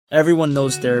Everyone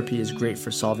knows therapy is great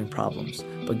for solving problems,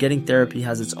 but getting therapy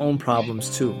has its own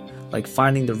problems too, like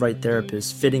finding the right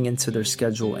therapist, fitting into their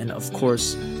schedule, and of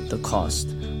course, the cost.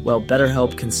 Well,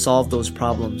 BetterHelp can solve those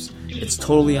problems. It's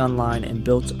totally online and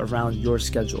built around your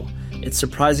schedule. It's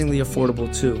surprisingly affordable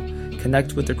too.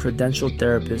 Connect with a credentialed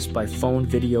therapist by phone,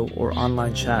 video, or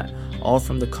online chat, all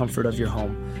from the comfort of your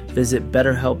home. Visit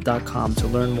BetterHelp.com to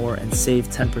learn more and save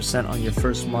 10% on your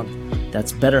first month.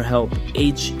 That's BetterHelp,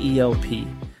 H-E-L-P.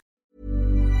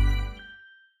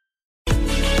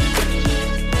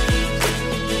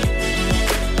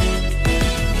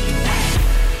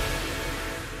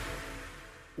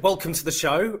 Welcome to the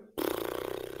show.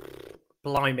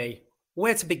 Blimey,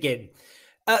 where to begin?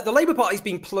 The Labour Party's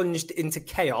been plunged into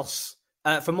chaos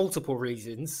for multiple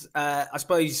reasons. I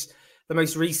suppose the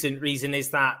most recent reason is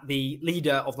that the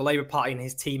leader of the Labour Party and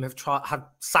his team have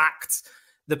sacked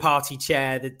the party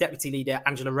chair, the deputy leader,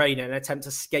 Angela Rayner, in an attempt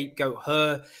to scapegoat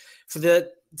her for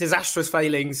the disastrous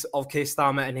failings of Keir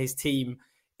Starmer and his team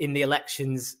in the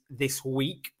elections this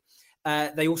week.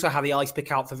 They also have the ice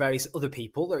pick out for various other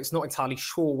people, though it's not entirely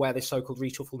sure where this so-called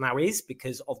reshuffle now is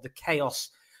because of the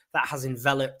chaos that has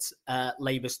enveloped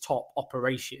Labour's top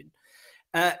operation.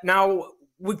 Now,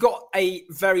 we've got a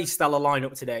very stellar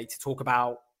lineup today to talk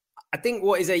about, I think,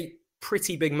 what is a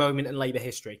pretty big moment in Labour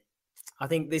history. I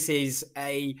think this is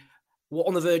we're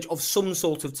on the verge of some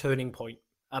sort of turning point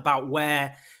about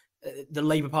where the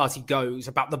Labour Party goes,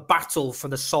 about the battle for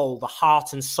the soul, the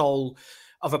heart and soul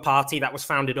of a party that was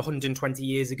founded 120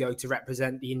 years ago to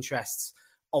represent the interests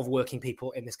of working people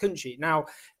in this country. Now,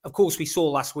 of course, we saw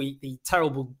last week the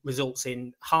terrible results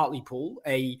in Hartlepool,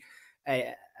 a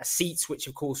seat which,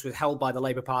 of course, was held by the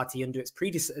Labour Party under its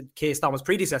Keir Starmer's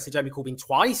predecessor, Jeremy Corbyn,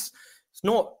 twice.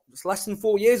 It's less than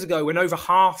 4 years ago when over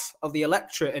half of the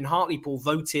electorate in Hartlepool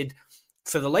voted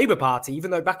for the Labour Party, even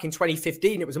though back in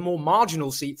 2015 it was a more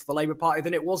marginal seat for the Labour Party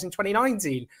than it was in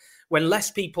 2019, when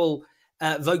less people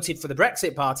voted for the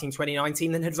Brexit Party in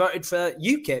 2019 than had voted for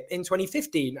UKIP in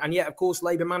 2015. And yet, of course,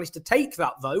 Labour managed to take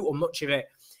that vote, or much of it,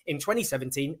 in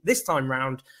 2017. This time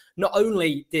round, not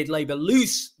only did Labour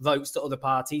lose votes to other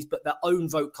parties, but their own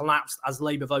vote collapsed as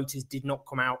Labour voters did not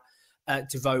come out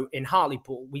to vote in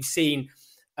Hartlepool. We've seen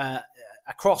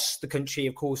across the country,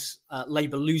 of course,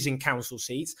 Labour losing council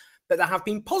seats, but there have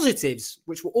been positives,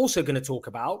 which we're also going to talk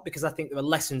about, because I think there are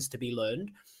lessons to be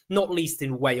learned, not least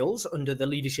in Wales under the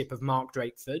leadership of Mark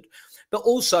Drakeford, but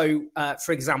also,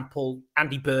 for example,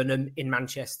 Andy Burnham in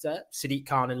Manchester, Sadiq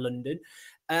Khan in London,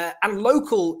 and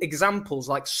local examples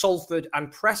like Salford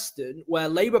and Preston, where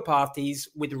Labour parties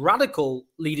with radical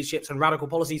leaderships and radical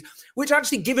policies, which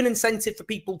actually give an incentive for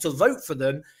people to vote for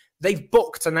them, they've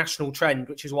booked a national trend,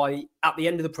 which is why at the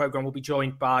end of the programme we'll be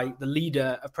joined by the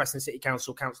leader of Preston City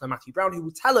Council, Councillor Matthew Brown, who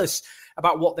will tell us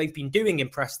about what they've been doing in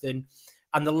Preston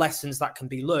and the lessons that can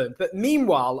be learned. But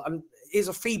meanwhile, is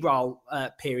a febrile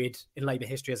period in Labour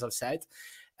history, as I've said.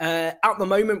 At the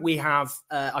moment, we have,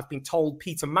 I've been told,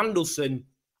 Peter Mandelson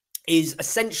is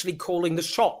essentially calling the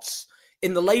shots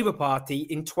in the Labour Party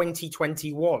in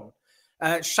 2021.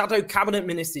 Shadow cabinet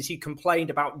ministers who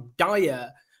complained about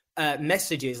dire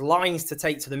messages, lines to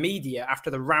take to the media after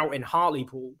the rout in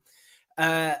Hartlepool.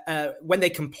 When they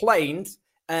complained,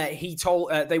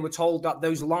 they were told that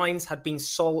those lines had been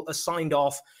signed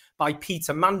off by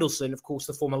Peter Mandelson, of course,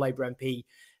 the former Labour MP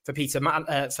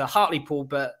for Hartlepool,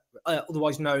 but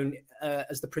otherwise known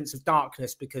as the Prince of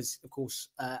Darkness because, of course,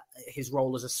 his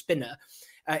role as a spinner.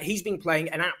 He's been playing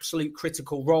an absolute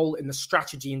critical role in the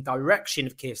strategy and direction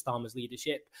of Keir Starmer's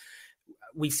leadership.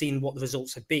 We've seen what the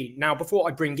results have been. Now, before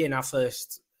I bring in our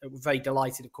first, we're very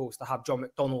delighted, of course, to have John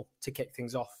McDonnell to kick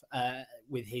things off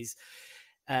with his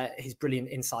brilliant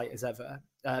insight as ever.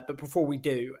 But before we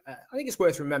do, I think it's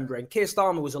worth remembering, Keir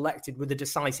Starmer was elected with a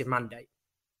decisive mandate.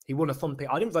 He won a thumping.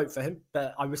 I didn't vote for him,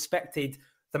 but I respected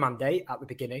the mandate at the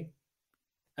beginning,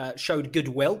 showed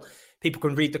goodwill. People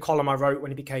can read the column I wrote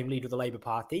when he became leader of the Labour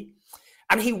Party.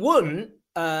 And he won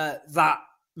that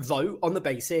vote on the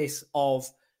basis of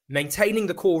maintaining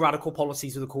the core radical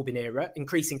policies of the Corbyn era,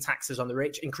 increasing taxes on the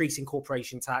rich, increasing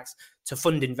corporation tax to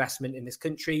fund investment in this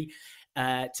country,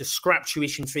 to scrap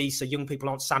tuition fees so young people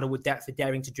aren't saddled with debt for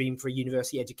daring to dream for a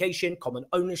university education, common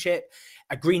ownership,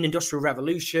 a green industrial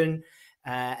revolution,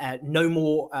 no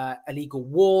more illegal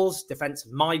wars, defence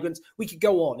of migrants. We could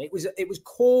go on. It was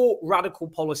core radical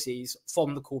policies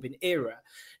from the Corbyn era.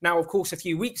 Now, of course, a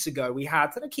few weeks ago we had,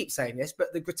 and I keep saying this,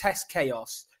 but the grotesque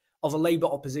chaos of a Labour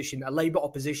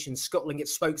opposition scuttling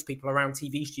its spokespeople around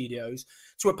TV studios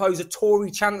to oppose a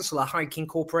Tory Chancellor hiking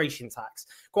corporation tax,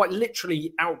 quite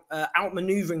literally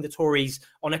outmanoeuvring the Tories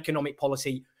on economic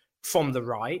policy from the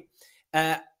right.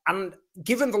 And And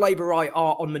given the Labour right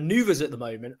are on manoeuvres at the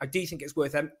moment, I do think it's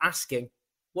worth them asking,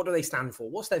 what do they stand for?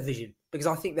 What's their vision? Because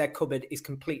I think their cupboard is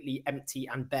completely empty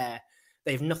and bare.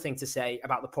 They have nothing to say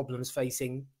about the problems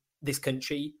facing this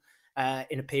country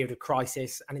in a period of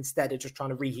crisis, and instead are just trying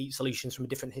to reheat solutions from a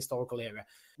different historical era.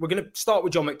 We're going to start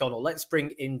with John McDonnell. Let's bring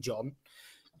in John.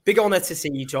 Big honour to see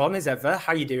you, John, as ever.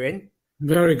 How you doing?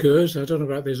 Very good. I don't know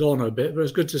about this honour bit, but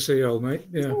it's good to see you, old mate.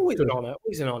 Yeah, it's always an honour.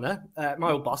 Always an honour.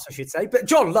 My old boss, I should say. But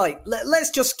John,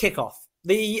 let's just kick off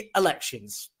the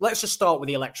elections. Let's just start with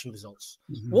the election results.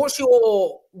 Mm-hmm.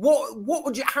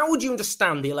 How would you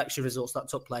understand the election results that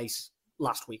took place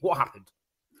last week? What happened?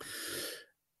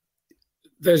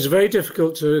 It's very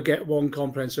difficult to get one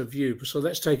comprehensive view, so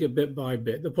let's take it bit by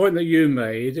bit. The point that you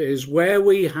made is where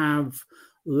we have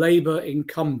Labour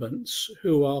incumbents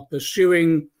who are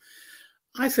pursuing,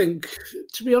 I think,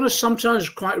 to be honest, sometimes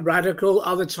quite radical,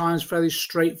 other times fairly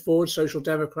straightforward social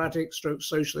democratic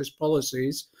socialist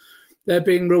policies. They're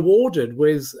being rewarded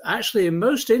with, actually, in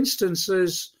most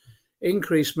instances,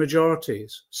 increased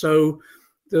majorities. So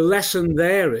the lesson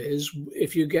there is,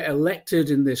 if you get elected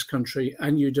in this country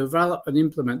and you develop and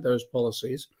implement those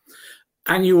policies,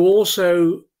 and you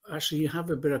also actually have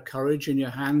a bit of courage in your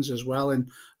hands as well and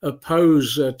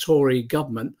oppose a Tory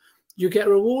government, you get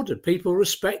rewarded. People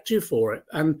respect you for it.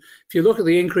 And if you look at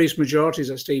the increased majorities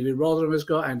that Stevie Rotherham has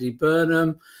got, Andy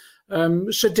Burnham,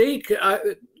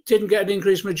 Sadiq didn't get an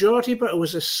increased majority, but it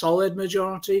was a solid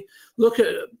majority. Look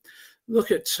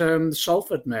at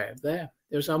Salford Mayor there.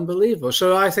 It was unbelievable.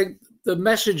 So I think the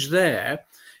message there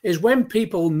is when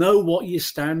people know what you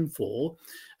stand for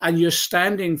and you're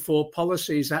standing for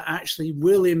policies that actually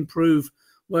will improve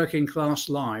working class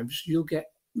lives, you'll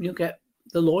get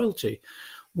the loyalty.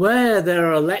 Where there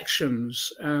are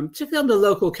elections, particularly under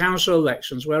local council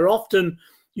elections, where often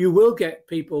you will get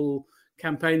people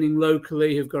campaigning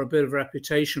locally who've got a bit of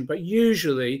reputation, but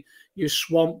usually you're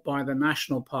swamped by the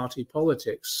national party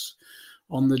politics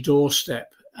on the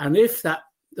doorstep. And if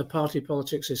the party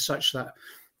politics is such that,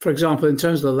 for example, in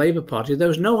terms of the Labour Party, there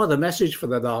was no other message for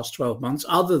the last 12 months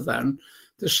other than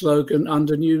the slogan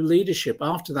under new leadership.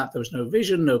 After that, there was no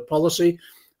vision, no policy.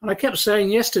 And I kept saying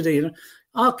yesterday,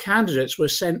 our candidates were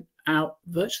sent out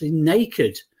virtually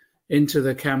naked into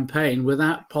the campaign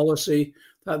without policy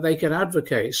that they could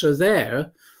advocate. So there,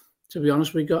 to be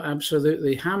honest, we got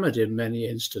absolutely hammered in many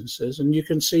instances. And you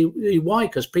can see why,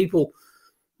 because people,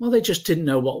 well, they just didn't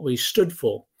know what we stood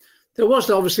for. There was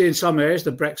obviously in some areas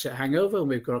the Brexit hangover, and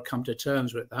we've got to come to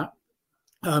terms with that.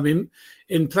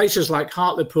 In places like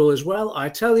Hartlepool as well, I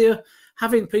tell you,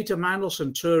 having Peter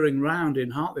Mandelson touring round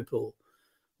in Hartlepool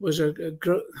was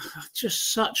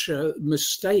just such a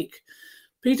mistake.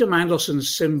 Peter Mandelson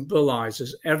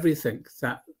symbolises everything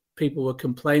that people were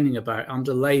complaining about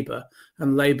under Labour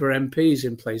and Labour MPs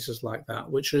in places like that,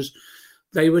 which is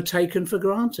they were taken for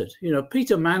granted.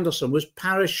 Peter Mandelson was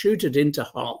parachuted into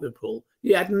Hartlepool.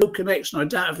 He had no connection. I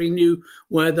doubt if he knew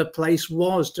where the place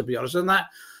was, to be honest. And that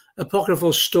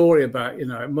apocryphal story about,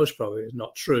 most probably is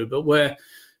not true, but when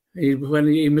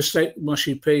he mistaked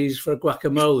mushy peas for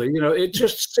guacamole, it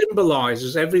just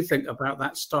symbolises everything about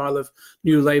that style of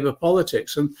new Labour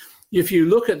politics. And if you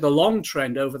look at the long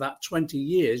trend over that 20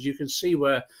 years, you can see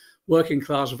where working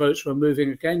class votes were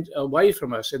moving again away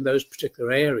from us in those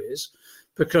particular areas,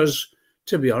 because,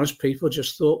 to be honest, people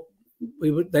just thought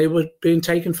they were being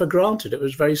taken for granted. It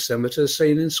was very similar to the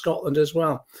scene in Scotland as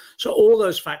well. So all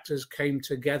those factors came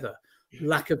together: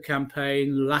 lack of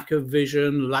campaign, lack of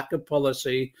vision, lack of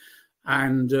policy,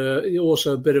 and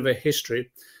also a bit of a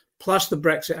history, plus the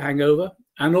Brexit hangover.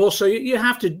 And also you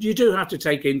do have to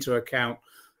take into account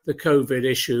the COVID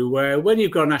issue, where when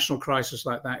you've got a national crisis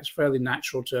like that, it's fairly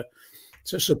natural to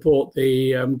support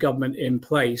the government in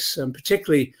place, and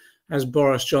particularly as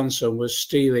Boris Johnson was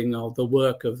stealing of the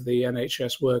work of the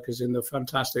NHS workers in the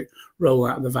fantastic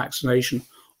rollout of the vaccination.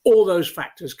 All those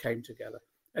factors came together.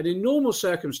 And in normal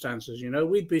circumstances,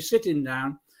 we'd be sitting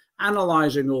down,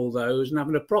 analysing all those and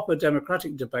having a proper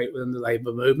democratic debate within the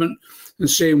Labour movement and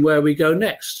seeing where we go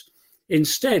next.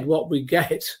 Instead, what we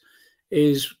get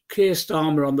is Keir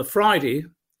Starmer on the Friday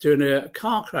doing a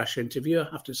car crash interview,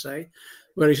 I have to say,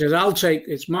 where he says,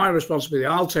 it's my responsibility,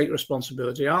 I'll take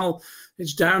responsibility,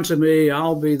 it's down to me,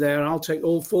 I'll be there, I'll take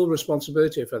all full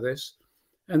responsibility for this.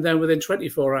 And then within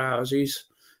 24 hours, he's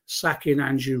sacking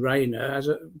Angie Rayner,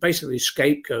 basically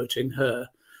scapegoating her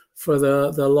for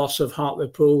the loss of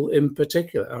Hartlepool in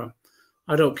particular.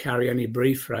 I don't carry any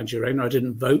brief for Angie Rayner. I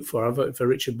didn't vote for her. I voted for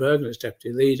Richard Bergen as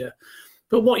deputy leader.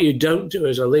 But what you don't do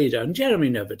as a leader, and Jeremy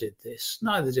never did this,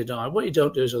 neither did I, what you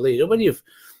don't do as a leader,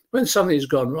 when something's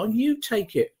gone wrong, you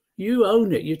take it, you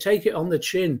own it, you take it on the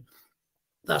chin.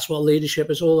 That's what leadership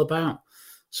is all about.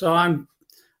 So I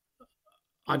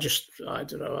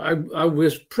don't know. I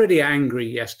was pretty angry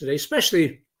yesterday,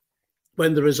 especially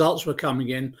when the results were coming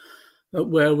in,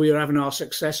 where we were having our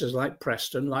successes like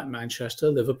Preston, like Manchester,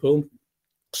 Liverpool,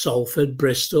 Salford,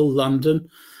 Bristol, London,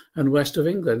 and West of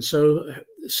England. So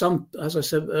as I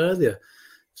said earlier,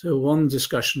 so one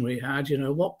discussion we had,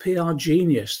 what PR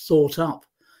genius thought up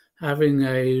having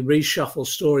a reshuffle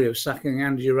story of sacking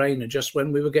Andy Rayner just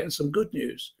when we were getting some good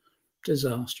news?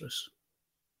 Disastrous.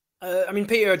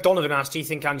 Peter Donovan asked, do you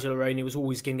think Angela Rayner was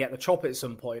always going to get the chop at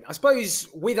some point? I suppose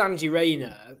with Andy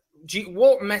Rayner,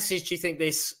 what message do you think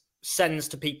this sends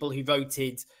to people who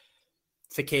voted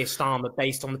for Keir Starmer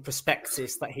based on the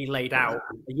prospectus that he laid out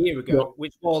a year ago,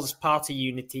 which was party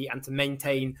unity and to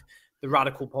maintain the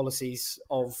radical policies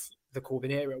of the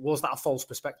Corbyn era? Was that a false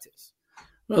prospectus?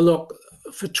 Well, look,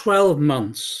 for 12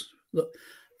 months,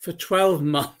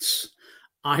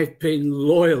 I've been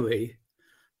loyally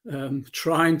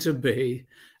trying to be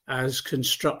as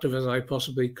constructive as I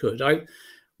possibly could.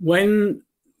 When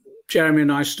Jeremy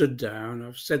and I stood down,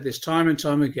 I've said this time and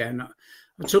time again,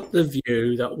 I took the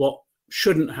view that what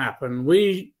shouldn't happen,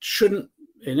 we shouldn't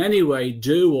in any way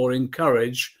do or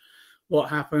encourage what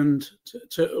happened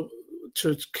to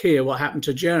Keir, what happened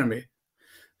to Jeremy.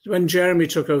 When Jeremy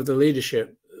took over the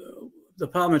leadership, the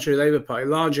Parliamentary Labour Party,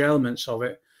 large elements of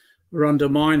it were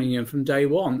undermining him from day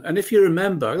one. And if you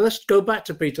remember, let's go back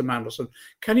to Peter Mandelson.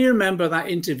 Can you remember that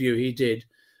interview he did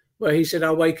where he said,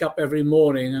 I wake up every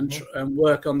morning and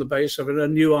work on the basis of a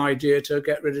new idea to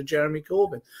get rid of Jeremy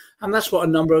Corbyn? And that's what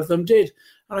a number of them did.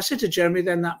 And I said to Jeremy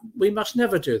then that we must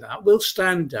never do that. We'll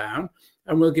stand down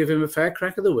and we'll give him a fair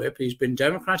crack of the whip. He's been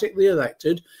democratically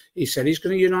elected. He said he's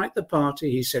going to unite the party.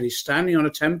 He said he's standing on a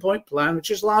 10-point plan,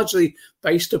 which is largely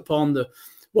based upon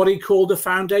what he called the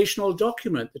foundational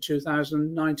document, the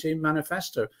 2019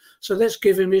 manifesto. So let's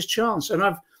give him his chance. And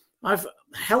I've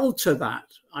held to that.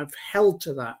 I've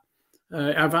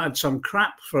had some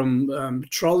crap from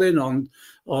trolling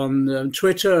on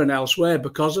Twitter and elsewhere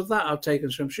because of that. I've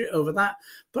taken some shit over that.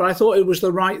 But I thought it was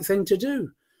the right thing to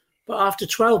do. But after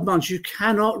 12 months, you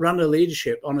cannot run a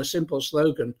leadership on a simple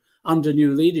slogan under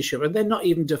new leadership and then not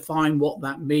even define what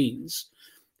that means.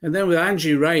 And then with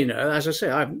Angie Rayner, as I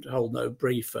say, I hold no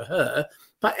brief for her,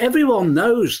 but everyone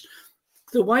knows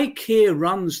the way Keir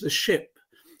runs the ship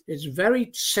is very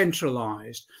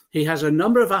centralised. He has a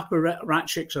number of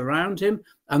apparatchiks around him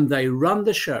and they run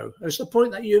the show. It's the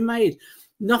point that you made.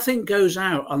 Nothing goes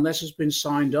out unless it's been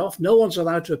signed off. No one's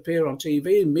allowed to appear on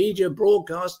TV, media,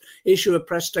 broadcast, issue a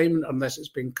press statement unless it's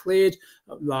been cleared,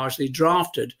 largely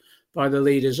drafted by the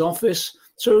leader's office.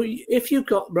 So if you've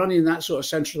got running that sort of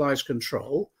centralised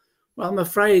control, well, I'm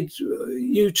afraid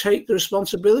you take the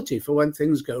responsibility for when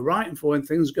things go right and for when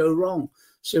things go wrong.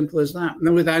 Simple as that. And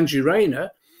then with Angie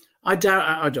Rayner, I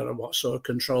don't know what sort of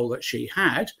control that she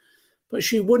had, but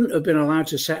she wouldn't have been allowed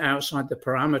to set outside the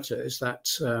parameters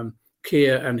that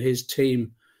Keir and his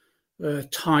team,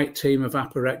 tight team of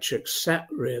apparatchiks set,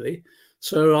 really.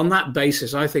 So on that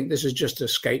basis, I think this is just a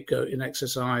scapegoating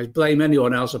exercise. Blame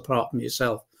anyone else apart from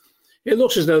yourself. It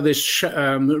looks as though this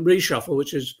reshuffle,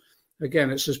 which is,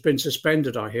 again, it's just been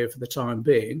suspended, I hear, for the time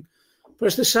being. But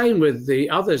it's the same with the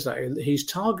others that he's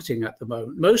targeting at the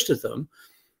moment. Most of them,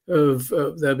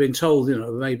 they've been told,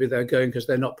 maybe they're going because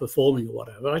they're not performing or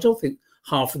whatever. I don't think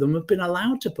half of them have been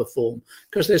allowed to perform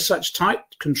because there's such tight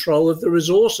control of the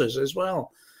resources as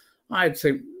well. I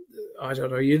think, I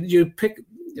don't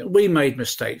know, we made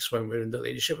mistakes when we were in the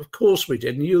leadership. Of course we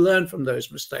did, and you learn from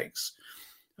those mistakes.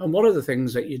 And one of the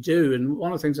things that you do, and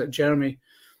one of the things that Jeremy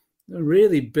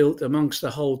really built amongst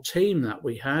the whole team that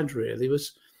we had really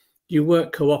was you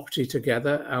work cooperatively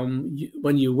together.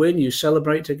 When you win, you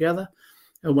celebrate together.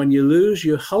 And when you lose,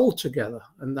 you hold together.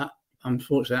 And that,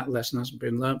 unfortunately, that lesson hasn't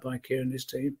been learnt by Keir and his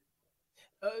team.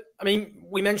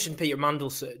 We mentioned Peter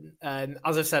Mandelson.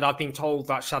 As I've said, I've been told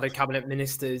that shadow cabinet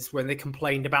ministers, when they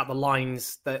complained about the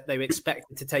lines that they were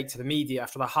expected to take to the media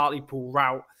after the Hartlepool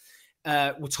rout,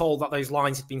 were told that those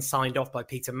lines had been signed off by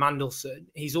Peter Mandelson.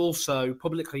 He's also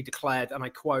publicly declared, and I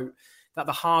quote, that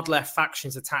the hard left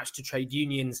factions attached to trade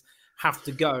unions have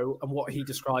to go, and what he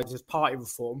describes as party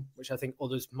reform, which I think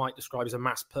others might describe as a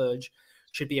mass purge,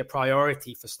 should be a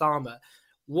priority for Starmer.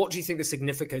 What do you think the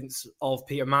significance of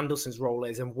Peter Mandelson's role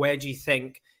is, and where do you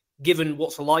think, given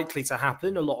what's likely to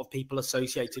happen, a lot of people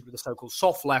associated with the so-called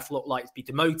soft left look like to be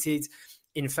demoted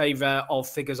in favour of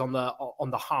figures on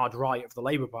the hard right of the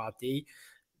Labour Party?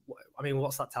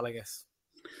 What's that telling us?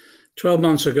 12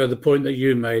 months ago, the point that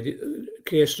you made,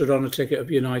 Keir stood on a ticket of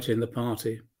uniting the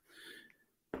party.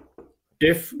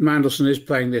 If Mandelson is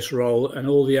playing this role and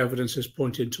all the evidence is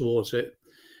pointing towards it,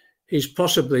 he's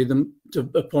possibly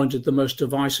appointed the most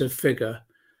divisive figure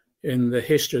in the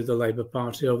history of the Labour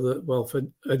Party for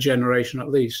a generation at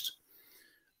least.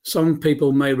 Some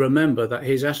people may remember that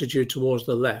his attitude towards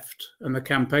the left, and the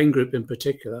campaign group in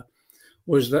particular,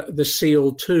 was that the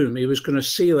sealed tomb. He was going to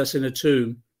seal us in a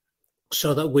tomb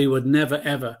so that we would never,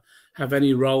 ever have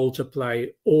any role to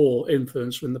play or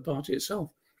influence in the party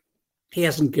itself. He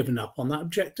hasn't given up on that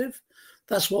objective.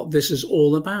 That's what this is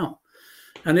all about.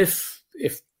 And if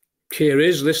Keir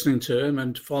is listening to him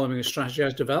and following a strategy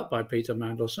as developed by Peter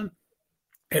Mandelson,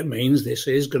 it means this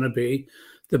is going to be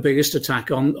the biggest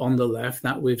attack on the left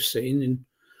that we've seen in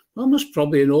almost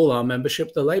probably in all our membership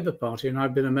of the Labour Party. And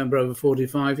I've been a member over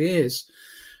 45 years.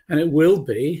 And it will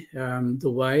be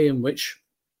the way in which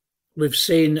we've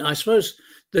seen, I suppose,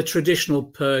 the traditional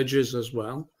purges as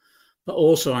well. But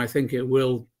also I think it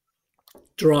will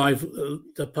drive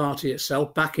the party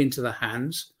itself back into the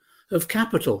hands of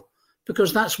capital,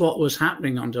 because that's what was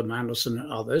happening under Mandelson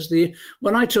and others.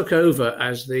 When I took over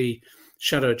as the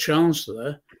Shadow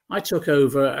Chancellor, I took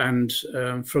over and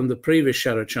from the previous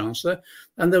Shadow Chancellor,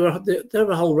 and there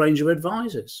were a whole range of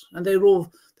advisors, and they were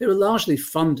largely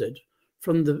funded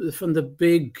from the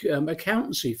big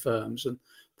accountancy firms and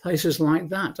places like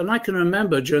that. And I can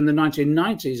remember during the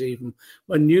 1990s, even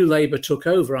when New Labour took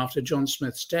over after John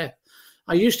Smith's death,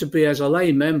 I used to be as a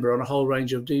lay member on a whole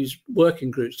range of these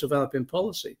working groups developing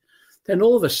policy. Then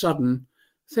all of a sudden,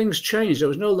 things changed. There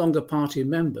was no longer party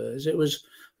members. It was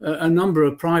a number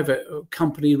of private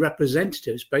company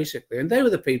representatives, basically. And they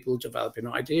were the people developing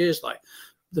ideas like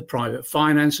the private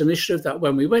finance initiative that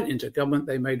when we went into government,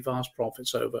 they made vast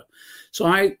profits over. So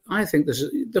I think this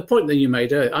is the point that you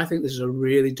made earlier. I think this is a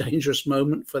really dangerous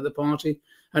moment for the party.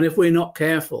 And if we're not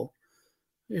careful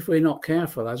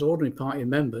as ordinary party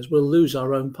members, we'll lose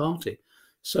our own party.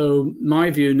 So my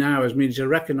view now is we need to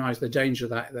recognise the danger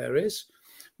that there is,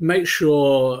 make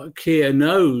sure Keir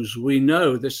knows, we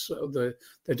know the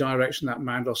direction that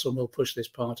Mandelson will push this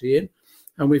party in,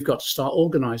 and we've got to start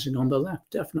organising on the left,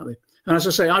 definitely. And as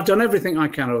I say, I've done everything I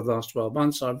can over the last 12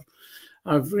 months. I've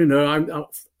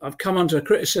come under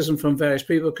criticism from various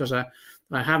people because I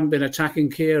haven't been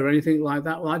attacking Keir or anything like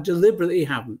that. Well, I deliberately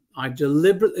haven't. I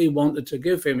deliberately wanted to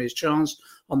give him his chance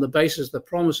on the basis of the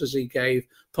promises he gave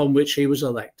upon which he was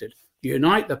elected.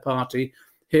 Unite the party.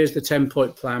 Here's the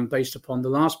 10-point plan based upon the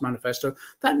last manifesto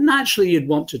that naturally you'd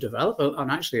want to develop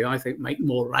and actually, I think, make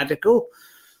more radical.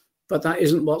 But that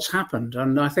isn't what's happened.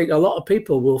 And I think a lot of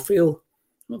people will feel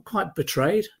quite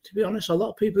betrayed, to be honest. A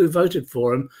lot of people who voted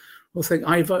for him will think,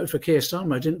 I voted for Keir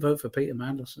Starmer, I didn't vote for Peter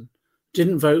Mandelson.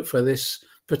 Didn't vote for this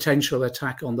potential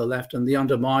attack on the left and the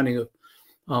undermining of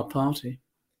our party.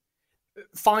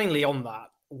 Finally, on that,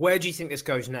 where do you think this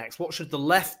goes next? What should the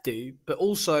left do? But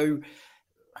also,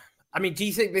 I mean, do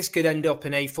you think this could end up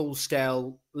in a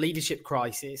full-scale leadership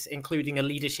crisis, including a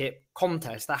leadership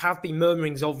contest? There have been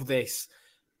murmurings of this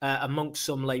amongst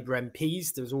some Labour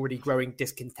MPs. There's already growing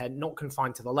discontent, not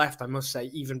confined to the left, I must say,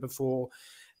 even before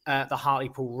the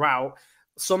Hartlepool rout.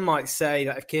 Some might say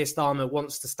that if Keir Starmer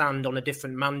wants to stand on a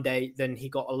different mandate than he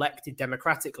got elected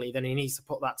democratically, then he needs to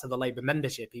put that to the Labour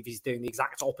membership if he's doing the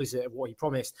exact opposite of what he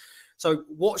promised. So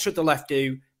what should the left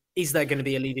do? Is there going to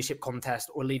be a leadership contest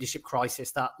or leadership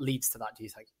crisis that leads to that, do you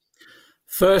think?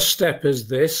 First step is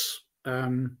this.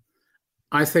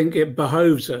 I think it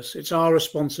behoves us. It's our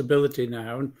responsibility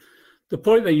now. And the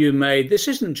point that you made, this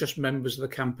isn't just members of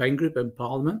the campaign group in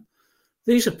Parliament.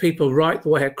 These are people right the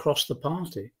way across the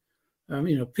party.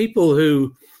 People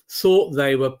who thought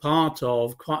they were part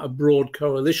of quite a broad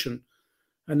coalition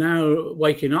are now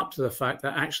waking up to the fact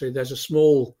that actually there's a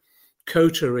small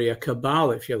coterie, a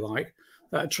cabal, if you like,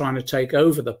 that are trying to take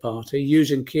over the party,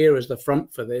 using Keir as the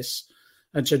front for this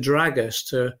and to drag us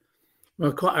to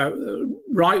quite a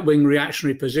right-wing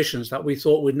reactionary positions that we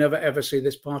thought we'd never, ever see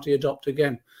this party adopt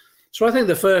again. So I think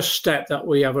the first step that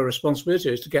we have a responsibility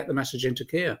is to get the message into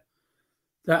Keir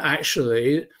that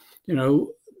actually,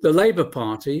 the Labour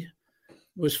Party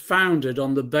was founded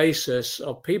on the basis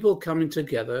of people coming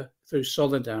together through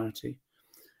solidarity,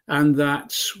 and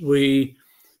that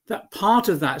part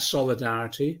of that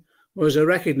solidarity was a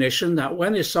recognition that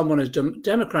when someone is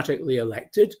democratically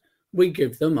elected, we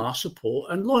give them our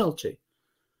support and loyalty.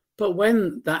 But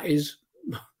when that is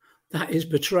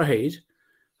betrayed,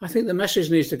 I think the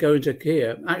message needs to go into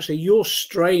Keir. Actually, you're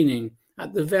straining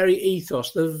at the very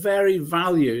ethos, the very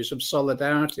values of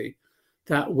solidarity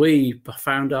that we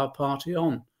found our party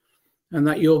on, and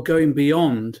that you're going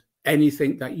beyond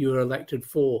anything that you were elected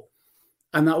for,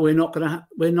 and that we're not going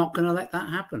to let that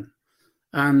happen.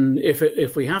 And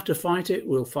if we have to fight it,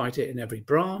 we'll fight it in every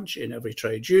branch, in every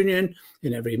trade union,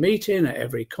 in every meeting, at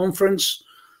every conference.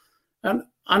 And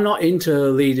I'm not into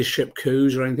leadership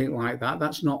coups or anything like that.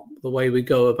 That's not the way we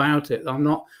go about it. I'm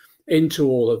not into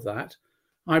all of that.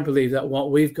 I believe that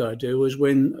what we've got to do is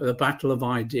win the battle of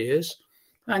ideas.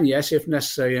 And yes, if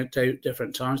necessary at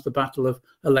different times, the battle of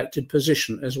elected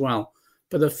position as well.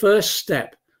 But the first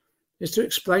step is to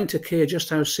explain to Keir just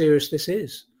how serious this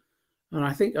is. And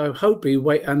I hope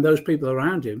and those people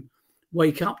around him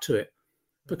wake up to it,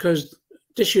 because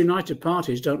disunited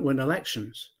parties don't win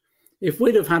elections. If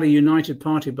we'd have had a united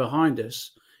party behind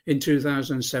us in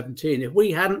 2017, if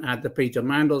we hadn't had the Peter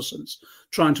Mandelsons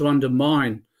trying to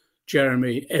undermine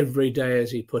Jeremy every day,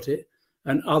 as he put it,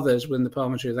 and others within the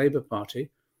Parliamentary Labour Party,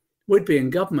 we'd be in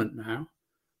government now.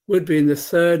 We'd be in the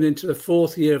third into the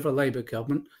fourth year of a Labour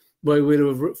government, where we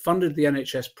would have funded the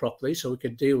NHS properly so we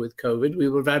could deal with COVID. We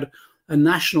would have had a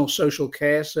national social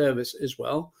care service as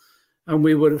well. And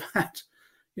we would have had,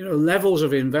 levels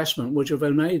of investment which have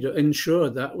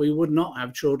ensured that we would not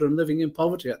have children living in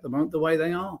poverty at the moment the way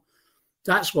they are.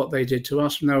 That's what they did to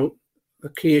us. Now, the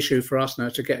key issue for us now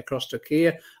is to get across to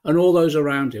Keir and all those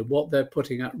around him what they're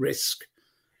putting at risk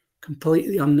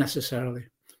completely unnecessarily.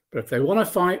 But if they want to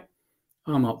fight,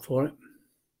 I'm up for it.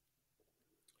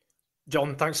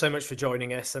 John, thanks so much for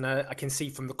joining us. And I can see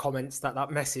from the comments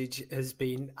that message has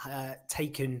been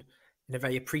taken in a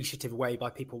very appreciative way by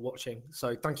people watching.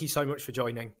 So thank you so much for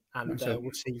joining. And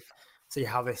we'll see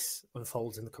how this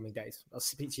unfolds in the coming days. I'll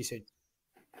speak to you soon.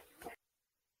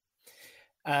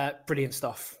 Brilliant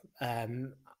stuff.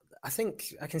 I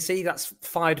think I can see that's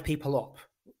fired people up,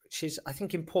 which is, I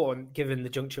think, important given the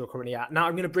juncture we're currently at. Now,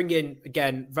 I'm going to bring in,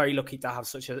 again, very lucky to have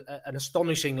such an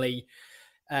astonishingly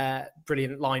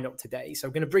brilliant lineup today. So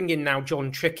I'm going to bring in now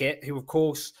John Trickett, who, of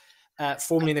course,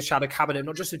 formerly in the shadow cabinet,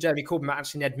 not just of Jeremy Corbyn, but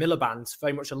actually Ned Miliband,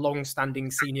 very much a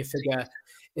long-standing senior figure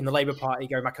in the Labour Party,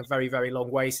 going back a very, very long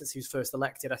way since he was first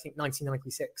elected, I think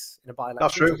 1996 in a by-election.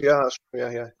 That's true,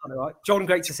 yeah. All right. John,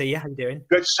 great to see you. How you doing?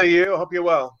 Great to see you. I hope you're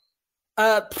well.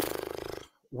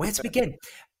 Where to begin?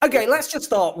 Okay, let's just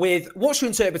start with, what's your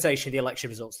interpretation of the election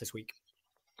results this week?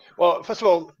 Well, first of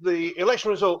all, the election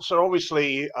results are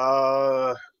obviously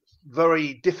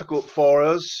very difficult for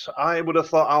us. I would have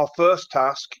thought our first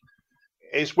task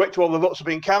is wait till all the votes have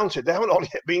been counted. They haven't all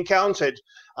yet been counted.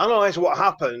 Analyse what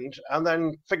happened and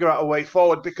then figure out a way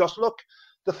forward. Because, look,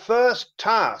 the first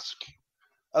task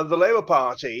of the Labour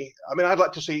Party, I mean, I'd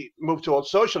like to see move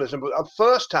towards socialism, but our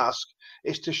first task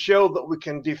is to show that we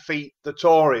can defeat the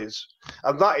Tories.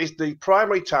 And that is the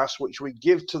primary task which we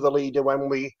give to the leader when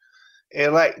we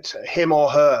elect him or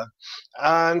her.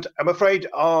 And I'm afraid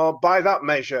by that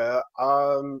measure,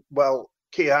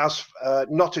 Keir has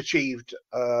not achieved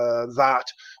that.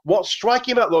 What's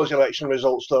striking about those election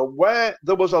results, though, where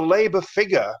there was a Labour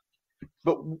figure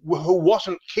but who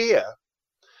wasn't Keir,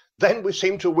 then we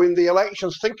seem to win the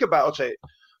elections. Think about it.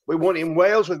 We won in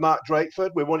Wales with Mark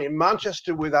Drakeford. We won in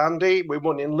Manchester with Andy. We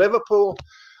won in Liverpool,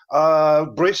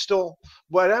 Bristol.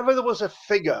 Wherever there was a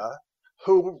figure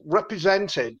who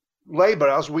represented Labour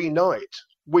as we know it,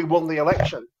 we won the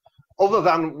election, other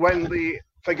than when the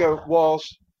figure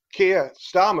was Keir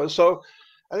Starmer. So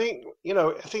I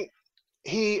think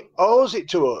he owes it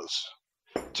to us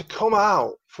to come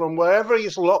out from wherever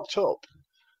he's locked up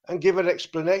and give an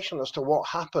explanation as to what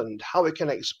happened, how we can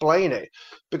explain it.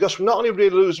 Because not only do we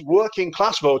lose working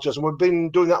class voters, and we've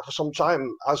been doing that for some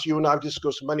time, as you and I have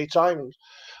discussed many times,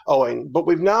 Owen, but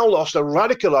we've now lost a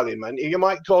radical element. You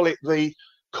might call it the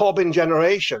Corbyn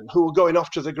generation, who are going off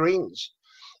to the Greens.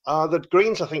 The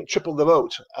Greens, I think, tripled the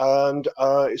vote, and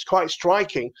it's quite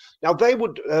striking. Now, they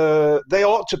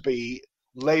ought to be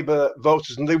Labour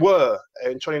voters, and they were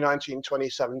in 2019,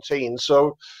 2017.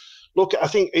 So, look, I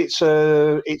think it's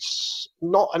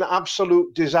not an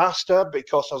absolute disaster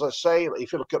because, as I say,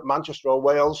 if you look at Manchester or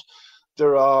Wales,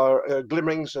 there are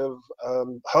glimmerings of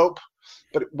hope.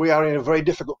 But we are in a very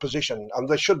difficult position, and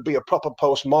there should be a proper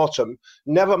post-mortem,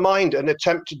 never mind an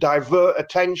attempt to divert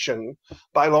attention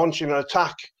by launching an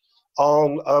attack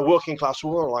on a working-class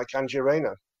woman like Angie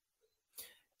Rayner.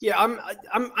 Yeah,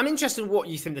 I'm interested in what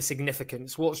you think the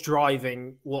significance, what's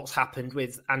driving what's happened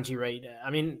with Angie Rayner.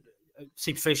 I mean,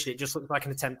 superficially, it just looks like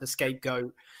an attempt to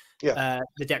scapegoat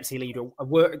the deputy leader,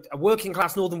 a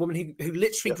working-class northern woman who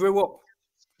literally grew up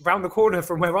round the corner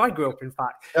from where I grew up, in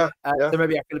fact. So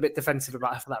maybe I feel a bit defensive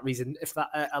about her for that reason, if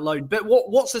that alone. But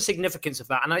what's the significance of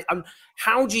that? And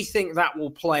how do you think that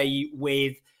will play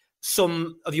with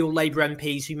some of your Labour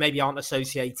MPs who maybe aren't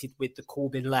associated with the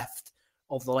Corbyn left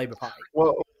of the Labour Party?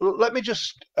 Well, let me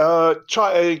just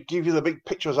try to give you the big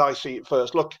picture as I see it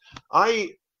first. Look, I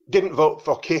didn't vote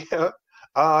for Keir.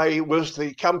 I was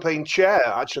the campaign chair,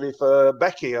 actually, for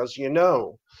Becky, as you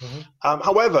know.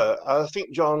 However, I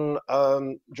think John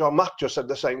Mack just said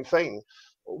the same thing.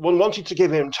 One wanted to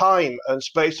give him time and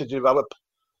space to develop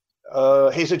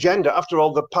his agenda. After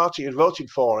all, the party had voted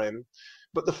for him.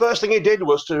 But the first thing he did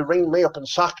was to ring me up and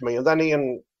sack me, and then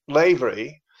Ian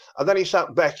Lavery, and then he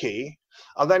sacked Becky,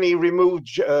 and then he removed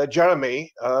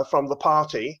Jeremy from the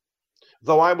party,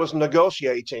 though I was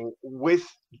negotiating with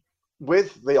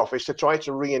the office to try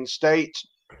to reinstate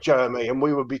Jeremy, and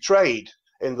we were betrayed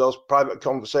in those private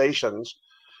conversations.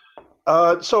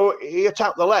 So he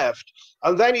attacked the left,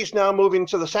 and then he's now moving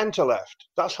to the centre left.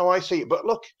 That's how I see it. But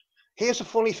look, here's a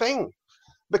funny thing.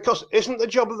 Because isn't the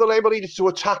job of the Labour leader to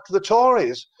attack the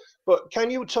Tories? But can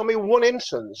you tell me one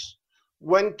instance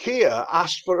when Keir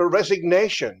asked for a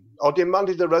resignation or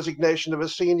demanded the resignation of a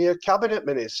senior cabinet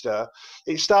minister?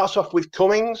 It starts off with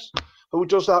Cummings, who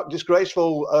does that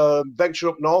disgraceful venture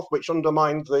up north, which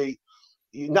undermined the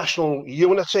national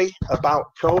unity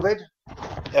about COVID.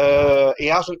 He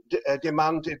hasn't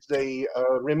demanded the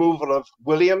removal of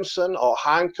Williamson or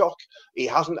Hancock. He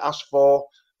hasn't asked for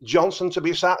Johnson to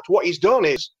be sacked. What he's done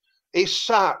is he's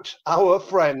sacked our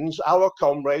friends, our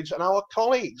comrades, and our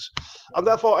colleagues. And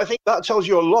therefore, I think that tells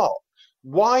you a lot.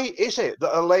 Why is it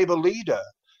that a Labour leader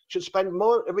should spend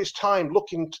more of his time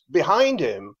looking behind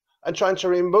him and trying to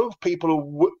remove people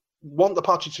who want the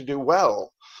party to do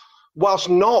well,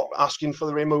 whilst not asking for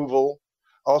the removal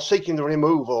or seeking the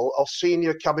removal of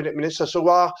senior cabinet ministers who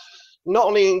are not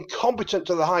only incompetent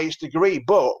to the highest degree,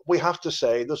 but we have to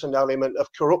say there's an element of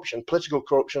corruption, political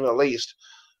corruption at least,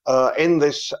 in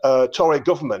this Tory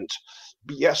government.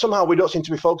 But yet somehow we don't seem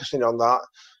to be focusing on that.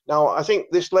 Now, I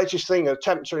think this latest thing,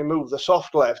 attempt to remove the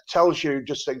soft left, tells you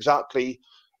just exactly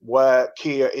where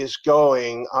Keir is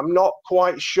going. I'm not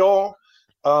quite sure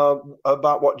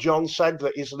about what John said,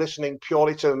 that he's listening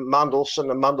purely to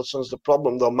Mandelson, and Mandelson's the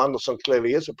problem, though Mandelson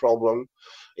clearly is a problem.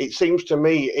 It seems to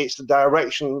me it's the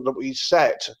direction that we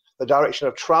set, the direction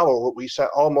of travel that we set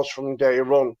almost from day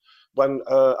one, when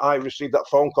I received that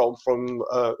phone call from,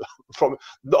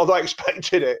 although I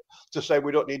expected it, to say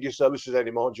we don't need your services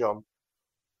anymore, John.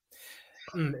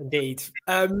 Indeed.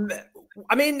 I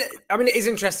mean, it is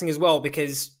interesting as well,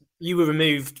 because you were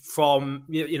removed from,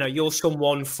 you're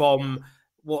someone from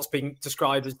what's been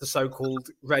described as the so-called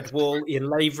Red Wall. Ian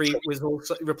Lavery was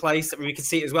also replaced. I mean, we can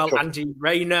see it as well. Sure. Angie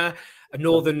Rayner, a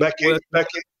Northern Becky.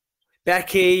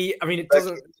 I mean, it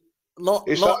doesn't. Have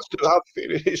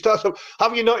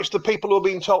you noticed the people who are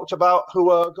being talked about who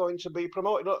are going to be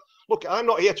promoted? Look, I'm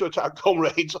not here to attack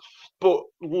comrades, but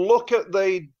look at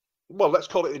let's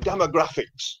call it the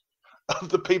demographics of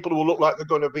the people who look like they're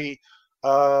going to be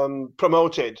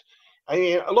promoted.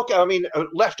 I mean,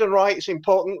 left and right is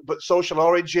important, but social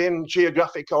origin,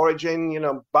 geographic origin,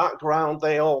 background,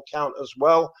 they all count as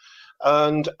well.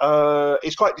 And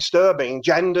it's quite disturbing.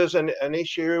 Gender's an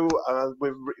issue.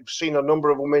 We've seen a number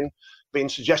of women being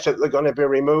suggested that they're going to be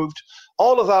removed.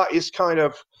 All of that is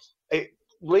it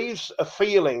leaves a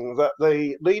feeling that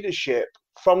the leadership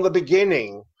from the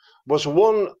beginning was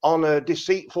one on a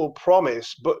deceitful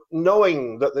promise, but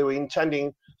knowing that they were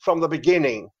intending from the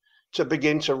beginning to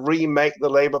begin to remake the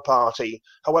Labour Party.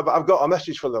 However, I've got a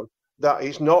message for them. That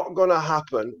is not going to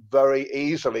happen very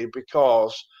easily,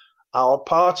 because our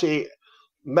party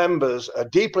members are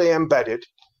deeply embedded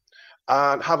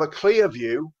and have a clear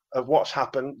view of what's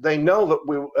happened. They know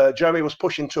that Jeremy was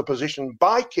pushed into a position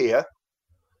by Keir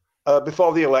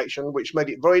before the election, which made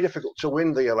it very difficult to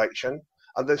win the election.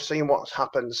 And they've seen what's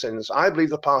happened since. I believe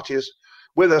the party is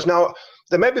with us. Now,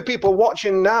 there may be people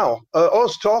watching now,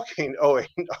 us talking, I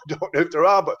don't know if there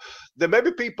are, but there may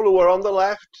be people who are on the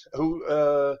left who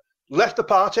left the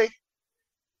party.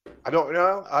 I don't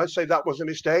know. I'd say that was a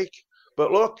mistake.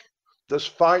 But look, there's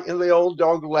fight in the old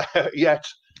dog yet.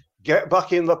 Get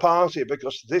back in the party,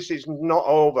 because this is not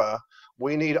over.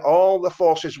 We need all the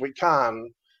forces we can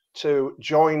to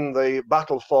join the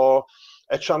battle for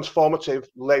a transformative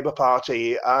Labour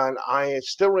Party. And I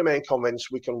still remain convinced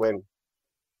we can win.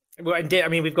 Well, indeed. I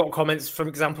mean, we've got comments, for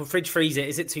example, Fridge Freezer.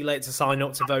 Is it too late to sign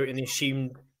up to vote in the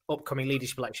assumed upcoming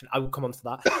leadership election? I will come on to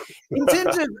that. In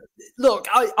terms of, look,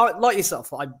 I like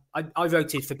yourself, I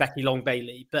voted for Becky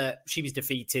Long-Bailey, but she was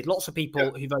defeated. Lots of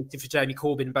people who voted for Jeremy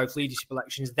Corbyn in both leadership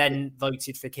elections then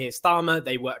voted for Keir Starmer.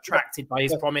 They were attracted by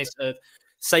his promise of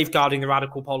safeguarding the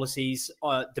radical policies,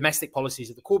 domestic policies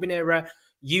of the Corbyn era,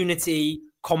 unity,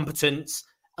 competence,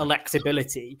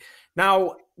 electability.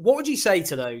 Now, what would you say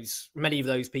to many of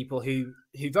those people who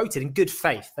voted in good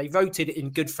faith? They voted in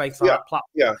good faith for that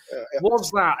platform. Yeah.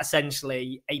 Was that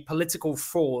essentially a political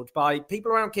fraud by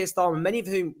people around Keir Starmer, many of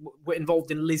whom were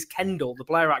involved in Liz Kendall, the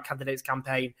Blairite candidate's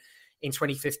campaign in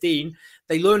 2015.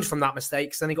 They learned from that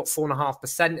mistake, so then they got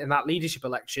 4.5% in that leadership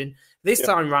election. This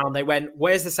time around, they went,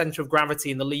 where's the centre of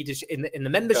gravity in the leadership, in the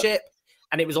membership?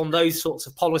 And it was on those sorts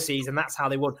of policies, and that's how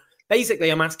they won. Basically,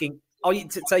 I'm asking, are you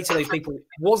to say to those people,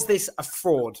 was this a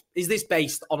fraud? Is this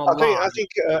based on a lie? I think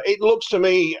it looks to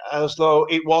me as though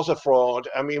it was a fraud.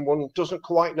 I mean, one doesn't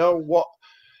quite know what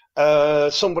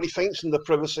somebody thinks in the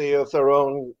privacy of their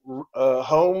own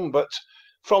home, but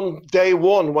from day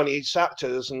one, when he sacked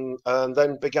us and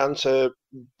then began to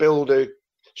build a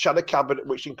shadow cabinet,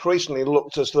 which increasingly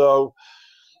looked as though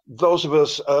those of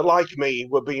us like me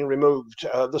were being removed,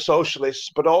 the socialists,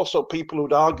 but also people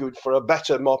who'd argued for a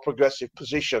better, more progressive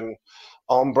position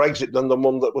on Brexit than the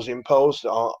one that was imposed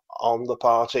on the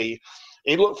party.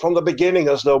 It looked from the beginning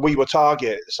as though we were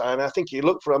targets, and I think he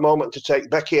looked for a moment to take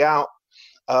Becky out,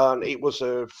 and it was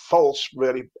a false,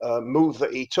 really, move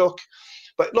that he took.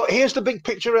 But look, here's the big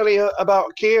picture really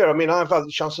about Keir. I mean, I've had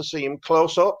the chance to see him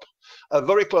close up,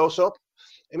 very close up.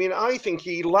 I mean, I think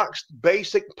he lacks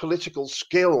basic political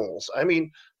skills. I mean,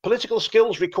 political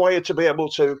skills required to be able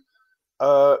to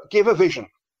give a vision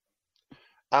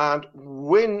and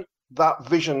win that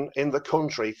vision in the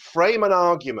country, frame an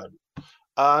argument,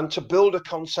 and to build a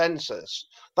consensus.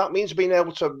 That means being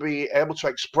able to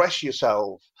express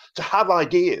yourself, to have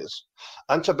ideas,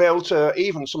 and to be able to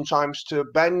even sometimes to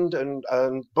bend and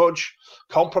budge,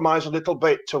 compromise a little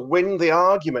bit to win the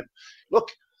argument. Look,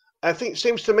 I think it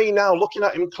seems to me now, looking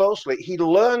at him closely, he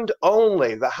learned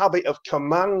only the habit of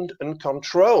command and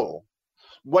control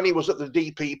when he was at the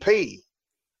DPP,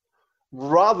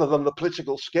 rather than the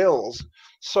political skills.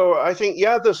 So I think,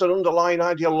 there's an underlying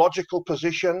ideological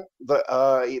position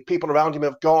that people around him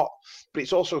have got, but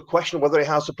it's also a question of whether he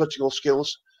has the political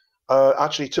skills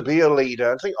actually to be a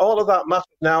leader. I think all of that matters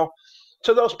now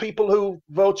to those people who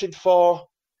voted for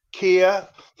Keir,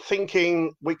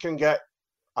 thinking we can get,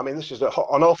 I mean, this is an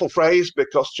awful phrase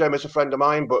because Jem is a friend of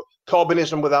mine, but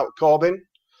Corbynism without Corbyn.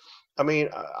 I mean,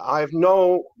 I have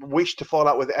no wish to fall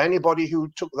out with anybody who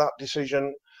took that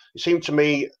decision. It seemed to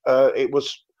me it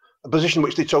was a position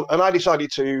which they took, and I decided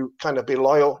to kind of be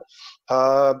loyal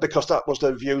because that was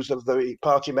the views of the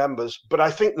party members. But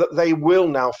I think that they will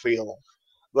now feel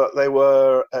that they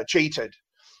were cheated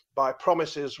by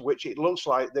promises which it looks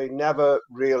like they never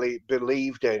really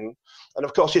believed in. And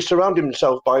of course, he surrounded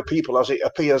himself by people, as it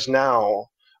appears now,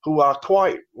 who are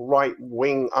quite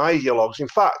right-wing ideologues. In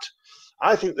fact,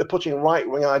 I think they're putting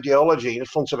right-wing ideology in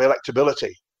front of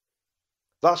electability.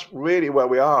 That's really where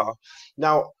we are.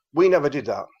 Now, we never did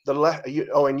that.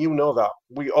 And you know that.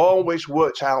 We always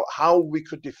worked out how we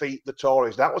could defeat the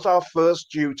Tories. That was our first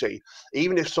duty,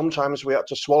 even if sometimes we had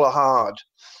to swallow hard.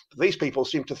 These people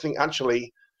seem to think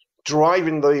actually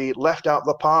driving the left out of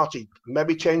the party,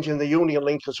 maybe changing the union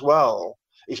link as well,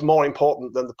 is more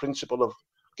important than the principle of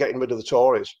getting rid of the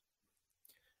Tories.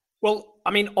 Well,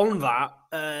 I mean, on that,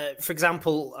 for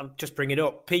example, I'll just bring it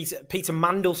up. Peter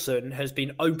Mandelson has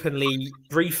been openly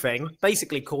briefing,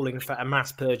 basically calling for a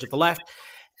mass purge of the left.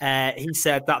 He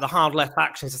said that the hard left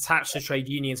actions attached to trade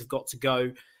unions have got to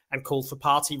go, and called for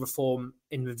party reform,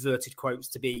 in inverted quotes,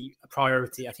 to be a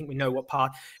priority. I think we know what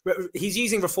part. He's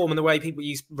using reform in the way people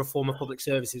use reform of public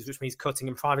services, which means cutting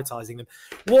and privatising them.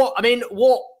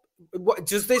 What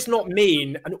does this not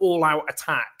mean? An all-out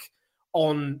attack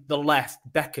on the left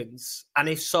beckons? And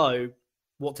if so,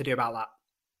 what to do about that?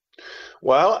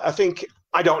 Well,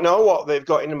 I don't know what they've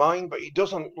got in mind, but it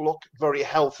doesn't look very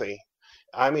healthy.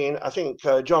 I mean, I think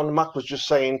John Mack was just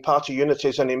saying party unity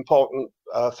is an important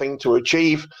thing to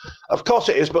achieve. Of course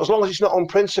it is, but as long as it's not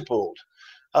unprincipled.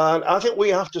 And I think we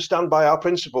have to stand by our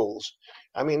principles.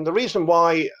 I mean, the reason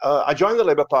why I joined the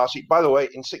Labour Party, by the way,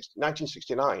 in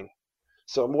 1969,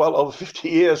 so I'm well over 50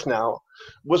 years now,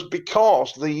 was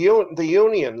because the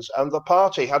unions and the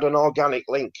party had an organic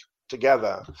link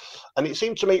together. And it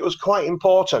seemed to me it was quite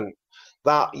important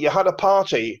that you had a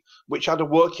party which had a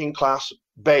working class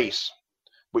base,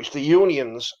 which the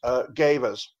unions gave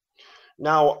us.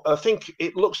 Now, I think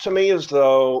it looks to me as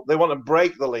though they want to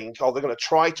break the link, or they're going to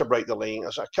try to break the link.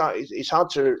 It's hard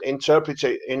to interpret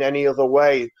it in any other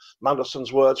way,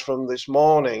 Mandelson's words from this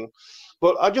morning.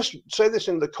 But I just say this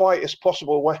in the quietest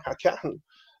possible way I can.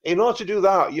 In order to do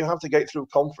that, you have to get through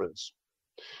conference.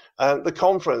 And the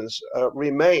conference,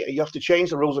 you have to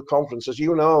change the rules of conference, as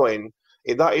you know,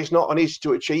 that is not an easy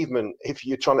to achievement if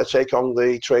you're trying to take on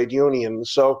the trade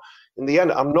unions. So in the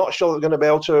end, I'm not sure they're going to be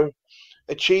able to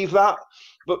achieve that.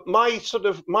 But my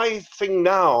thing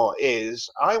now is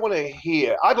I want to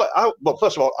hear. Well,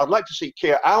 first of all, I'd like to see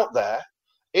Keir out there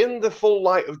in the full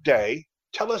light of day.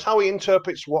 Tell us how he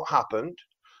interprets what happened,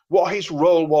 what his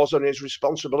role was and his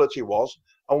responsibility was,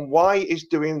 and why he's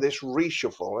doing this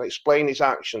reshuffle, and explain his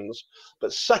actions.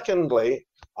 But secondly,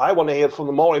 I want to hear from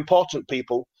the more important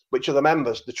people, which are the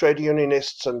members, the trade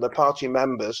unionists and the party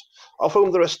members, of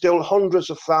whom there are still hundreds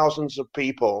of thousands of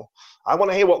people. I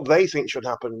want to hear what they think should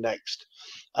happen next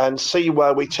and see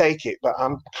where we take it. But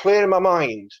I'm clear in my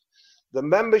mind, the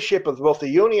membership of both the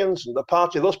unions and the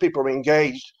party, those people are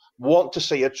engaged, want to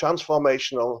see a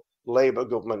transformational Labour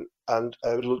government and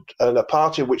a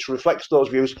party which reflects those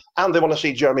views, and they want to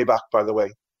see Jeremy back, by the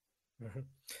way. Mm-hmm.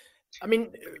 I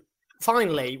mean,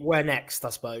 finally, where next, I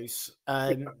suppose?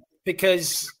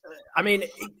 Because, I mean,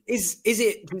 is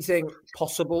it, do you think,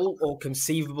 possible or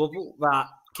conceivable that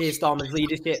Keir Starmer's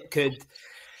leadership could,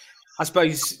 I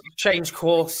suppose, change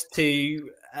course to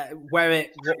what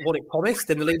it promised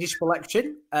in the leadership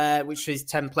election, which is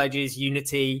 10 pledges,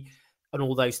 unity, and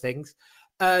all those things?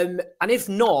 And if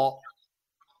not,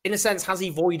 in a sense, has he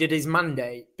voided his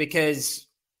mandate? Because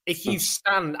if you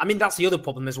stand, I mean, that's the other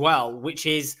problem as well, which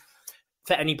is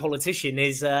for any politician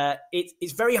is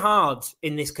it's very hard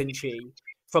in this country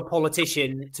for a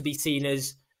politician to be seen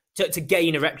as to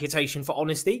gain a reputation for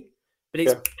honesty, but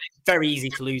it's very easy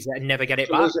to lose it and never get it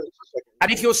back.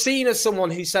 And if you're seen as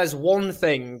someone who says one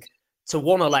thing to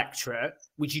one electorate,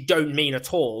 which you don't mean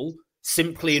at all,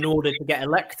 simply in order to get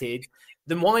elected,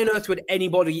 then why on earth would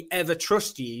anybody ever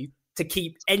trust you to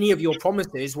keep any of your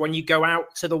promises when you go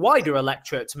out to the wider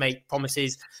electorate to make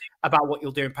promises about what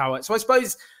you'll do in power? So I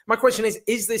suppose my question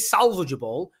is this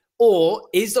salvageable, or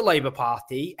is the Labour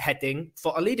Party heading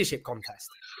for a leadership contest?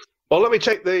 Well, let me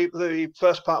take the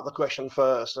first part of the question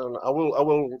first, and I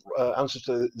will answer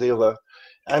to the other.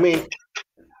 I mean,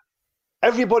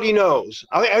 everybody knows,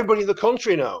 I think everybody in the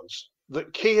country knows,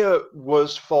 that Keir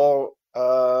was for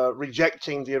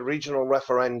rejecting the original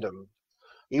referendum.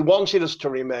 He wanted us to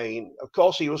remain. Of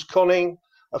course, he was cunning.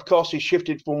 Of course, he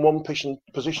shifted from one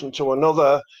position to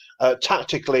another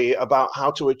tactically about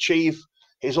how to achieve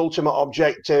his ultimate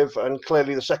objective, and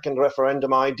clearly the second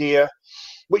referendum idea,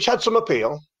 which had some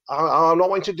appeal. I'm not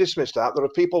going to dismiss that. There are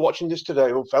people watching this today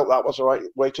who felt that was the right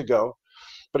way to go.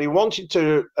 But he wanted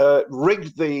to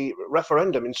rig the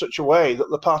referendum in such a way that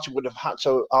the party would have had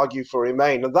to argue for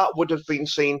Remain, and that would have been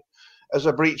seen as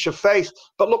a breach of faith.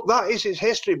 But look, that is his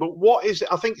history. But what is it?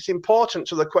 I think it's important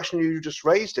to the question you just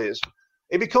raised is,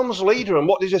 he becomes leader, and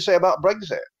what did he say about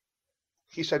Brexit?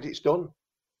 He said it's done.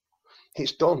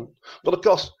 It's done. But of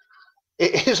course,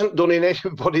 it isn't done in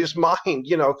anybody's mind.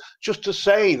 You know, just to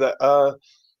say that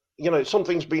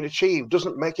something's been achieved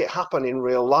doesn't make it happen in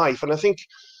real life. And I think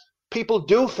people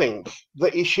do think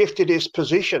that he shifted his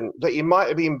position, that he might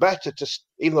have been better to,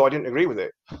 even though I didn't agree with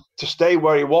it, to stay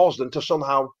where he was than to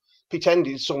somehow pretend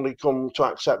he'd suddenly come to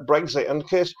accept Brexit. And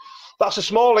case that's a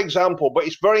small example, but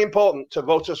it's very important to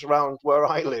voters around where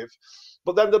I live.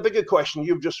 But then the bigger question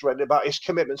you've just read about his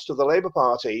commitments to the Labour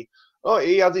Party. Oh,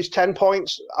 he had these 10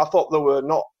 points. I thought they were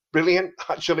not brilliant,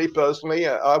 actually, personally.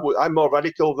 I'm more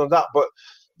radical than that, but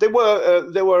they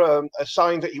were a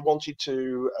sign that he wanted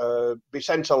to be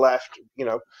centre left, you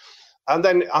know. And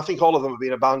then I think all of them have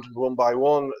been abandoned one by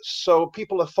one. So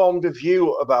people have formed a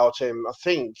view about him, I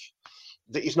think,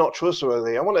 that he's not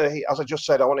trustworthy. As I just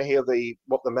said, I want to hear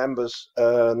what the members'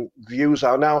 views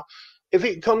are. Now, if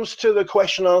it comes to the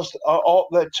question as ought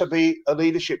there to be a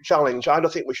leadership challenge, I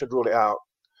don't think we should rule it out.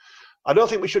 I don't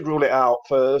think we should rule it out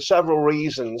for several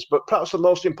reasons, but perhaps the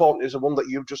most important is the one that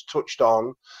you've just touched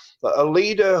on, that a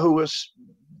leader who has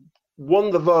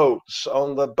won the votes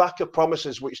on the back of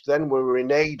promises which then were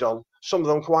reneged on, some of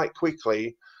them quite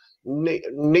quickly,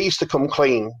 needs to come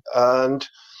clean. And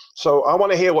so I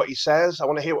want to hear what he says. I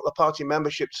want to hear what the party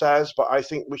membership says, but I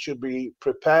think we should be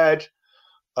prepared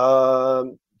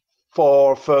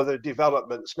for further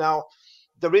developments. Now,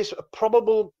 there is a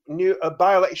probable a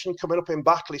by-election coming up in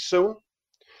Batley soon.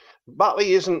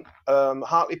 Batley isn't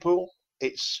Hartlepool.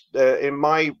 It's in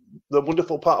the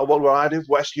wonderful part of where I live,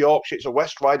 West Yorkshire. It's a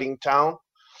West Riding town.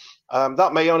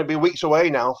 That may only be weeks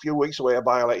away now, a few weeks away, a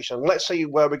by-election. Let's see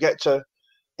where we get to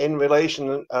in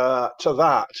relation to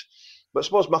that. But I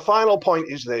suppose my final point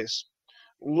is this.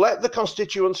 Let the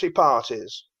constituency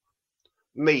parties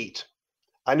meet.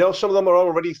 I know some of them are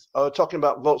already talking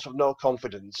about votes of no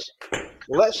confidence.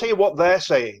 Let's hear what they're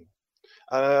saying.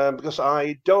 Because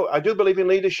I do believe in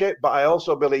leadership, but I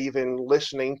also believe in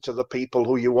listening to the people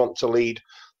who you want to lead.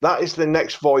 That is the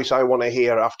next voice I want to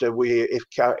hear after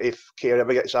if Keir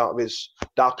ever gets out of his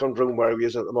darkened room where he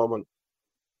is at the moment.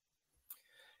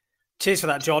 Cheers for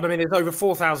that, John. I mean, there's over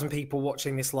 4,000 people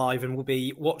watching this live, and will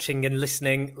be watching and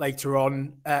listening later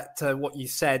on to what you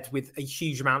said with a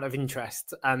huge amount of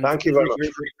interest. And thank you very much.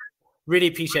 Really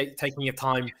appreciate taking your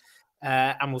time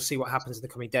and we'll see what happens in the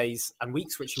coming days and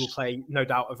weeks, which you will play, no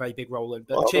doubt, a very big role in.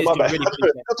 But Well, cheers, John. Really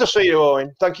appreciate it. Good to see you,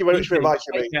 Owen. Thank you very much for inviting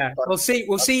me. Yeah, we'll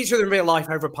see each other in real life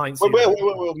over a pint soon.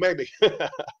 We'll maybe.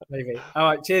 Maybe. All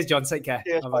right, cheers, John. Take care.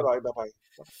 Yes, bye-bye.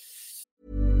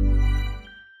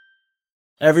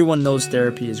 Everyone knows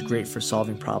therapy is great for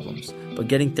solving problems, but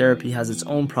getting therapy has its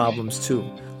own problems too,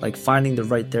 like finding the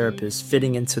right therapist,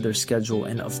 fitting into their schedule,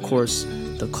 and of course,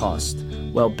 the cost.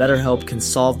 Well, BetterHelp can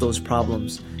solve those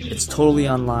problems. It's totally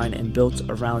online and built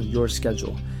around your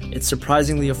schedule. It's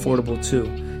surprisingly affordable too.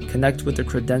 Connect with a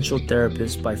credentialed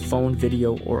therapist by phone,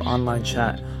 video, or online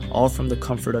chat, all from the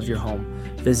comfort of your home.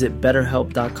 Visit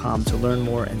BetterHelp.com to learn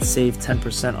more and save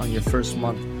 10% on your first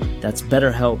month. That's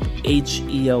BetterHelp,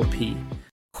 H-E-L-P.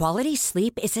 Quality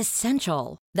sleep is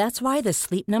essential. That's why the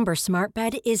Sleep Number Smart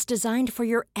Bed is designed for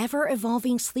your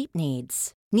ever-evolving sleep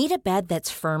needs. Need a bed that's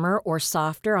firmer or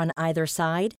softer on either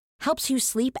side? Helps you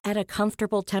sleep at a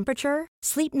comfortable temperature?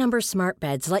 Sleep Number Smart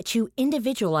Beds let you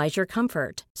individualize your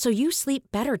comfort, so you sleep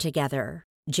better together.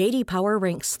 J.D. Power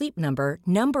ranks Sleep Number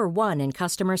number 1 in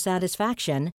customer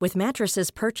satisfaction with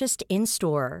mattresses purchased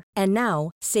in-store. And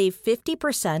now, save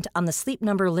 50% on the Sleep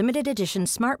Number Limited Edition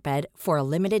Smart Bed for a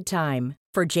limited time.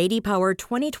 For J.D. Power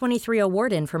 2023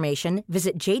 award information,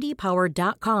 visit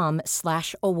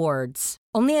jdpower.com/awards.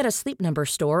 Only at a Sleep Number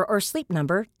store or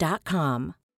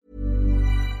sleepnumber.com.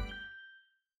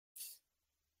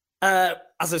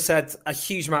 As I said, a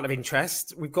huge amount of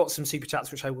interest. We've got some super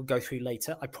chats, which I will go through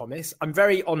later, I promise. I'm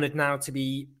very honoured now to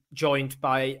be joined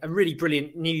by a really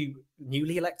brilliant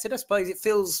newly elected, I suppose. It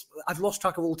feels, I've lost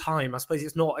track of all time. I suppose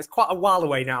it's quite a while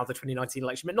away now, the 2019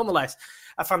 election, but nonetheless,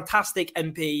 a fantastic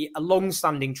MP, a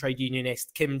long-standing trade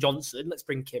unionist, Kim Johnson. Let's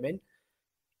bring Kim in.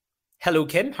 Hello,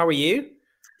 Kim. How are you?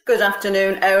 Good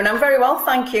afternoon, Owen. I'm very well,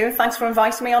 thank you. Thanks for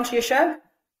inviting me onto your show.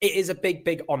 It is a big,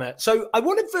 big honour. So I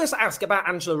wanted first to ask about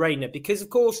Angela Rayner, because, of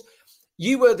course,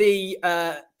 you were the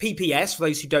PPS, for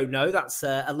those who don't know. That's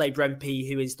a Labour MP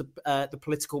who is the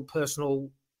political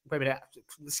personal... Wait a minute.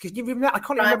 Excuse me, I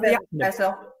can't remember the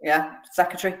acronym.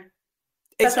 Secretary.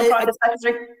 Personal private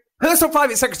secretary. Personal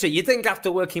private secretary. You'd think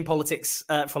after working politics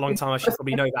for a long time, I should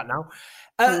probably know that now.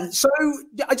 So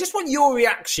I just want your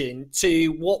reaction to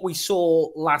what we saw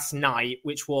last night,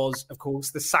 which was, of course,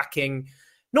 the sacking...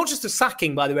 Not just the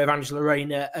sacking, by the way, of Angela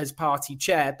Rayner as party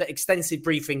chair, but extensive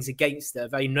briefings against her,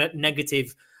 very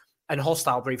negative and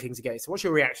hostile briefings against her. What's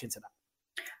your reaction to that?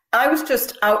 I was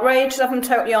just outraged, if I'm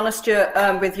totally honest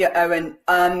with you, Owen,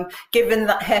 given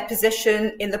that her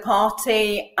position in the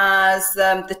party as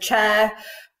the chair.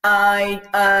 I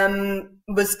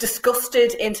was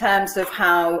disgusted in terms of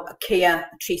how Keir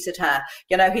treated her.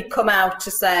 You know, he'd come out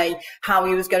to say how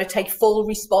he was going to take full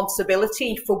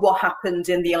responsibility for what happened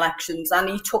in the elections, and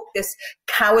he took this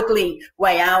cowardly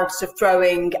way out of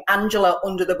throwing Angela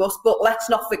under the bus. But let's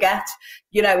not forget,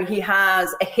 you know, he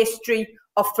has a history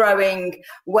of throwing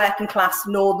working class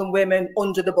northern women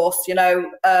under the bus. You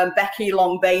know, Becky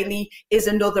Long Bailey is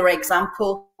another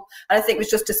example. And I think it was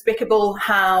just despicable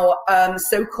how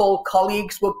so-called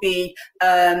colleagues would be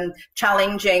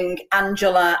challenging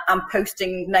Angela and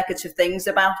posting negative things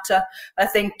about her. I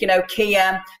think, you know,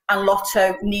 Keir and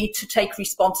Lotto need to take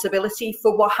responsibility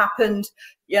for what happened,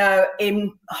 you know,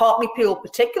 in Hartlepool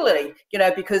particularly, you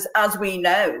know, because as we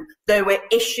know, there were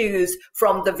issues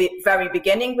from the very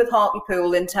beginning with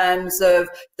Hartlepool in terms of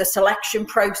the selection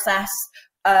process,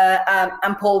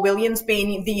 and Paul Williams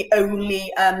being the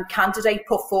only candidate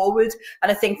put forward.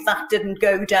 And I think that didn't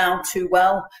go down too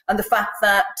well. And the fact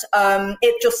that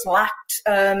it just lacked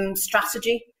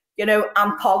strategy, you know,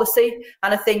 and policy.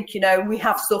 And I think, you know, we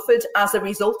have suffered as a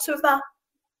result of that.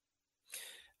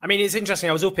 I mean, it's interesting.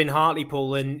 I was up in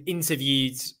Hartlepool and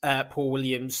interviewed Paul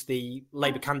Williams, the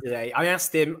Labour candidate. I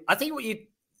asked him, I think what you'd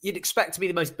expect to be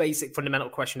the most basic fundamental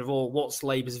question of all, what's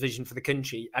Labour's vision for the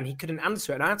country? And he couldn't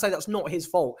answer it. And I'd say that's not his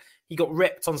fault. He got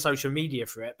ripped on social media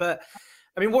for it. But,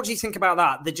 I mean, what do you think about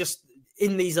that? They're just,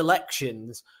 in these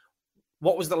elections,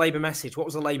 what was the Labour message? What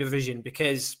was the Labour vision?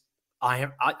 Because,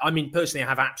 I mean, personally, I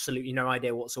have absolutely no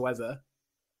idea whatsoever.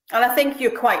 And I think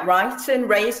you're quite right in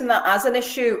raising that as an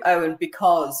issue, Owen,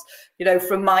 because, you know,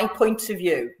 from my point of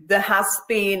view, there has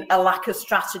been a lack of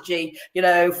strategy, you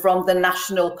know, from the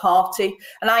National Party.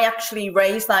 And I actually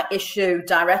raised that issue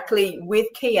directly with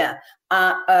Keir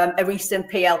at a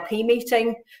recent PLP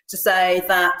meeting to say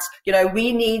that, you know,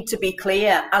 we need to be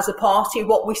clear as a party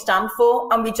what we stand for,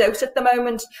 and we don't at the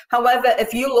moment. However,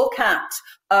 if you look at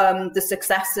the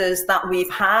successes that we've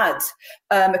had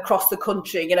across the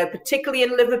country, you know, particularly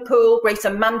in Liverpool, Greater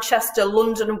Manchester,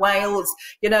 London, Wales,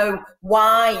 you know,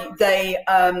 why they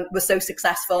were so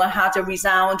successful and had a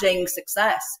resounding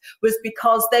success was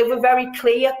because they were very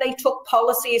clear. They took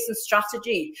policies and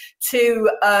strategy to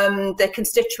their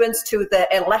constituents, to their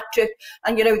electorate,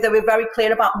 and, you know, they were very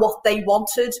clear about what they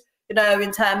wanted, you know,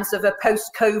 in terms of a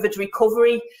post-COVID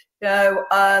recovery, you know,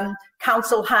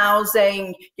 council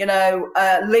housing, you know,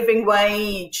 living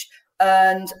wage,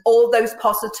 and all those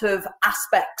positive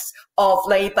aspects of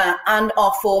Labour and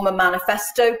our former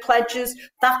manifesto pledges.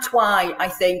 That's why I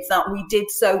think that we did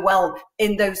so well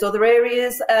in those other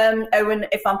areas, Owen,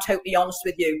 if I'm totally honest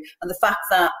with you. And the fact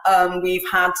that we've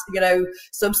had, you know,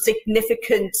 some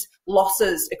significant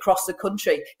losses across the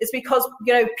country is because,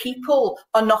 you know, people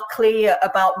are not clear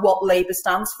about what Labour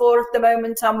stands for at the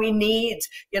moment, and we need,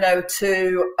 you know,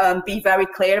 to be very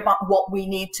clear about what we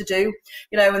need to do,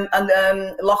 you know,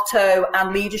 and Lotto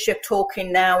and leadership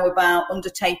talking now about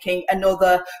undertaking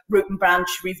another root and branch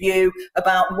review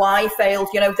about why failed.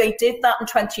 You know, they did that in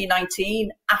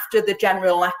 2019 after the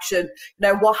general election. You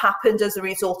know, what happened as a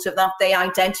result of that? They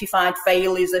identified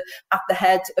failures at the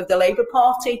head of the Labour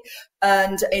Party,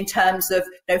 and in terms of,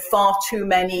 you know, far too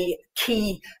many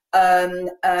key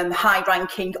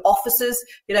high-ranking officers.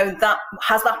 You know, that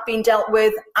has that been dealt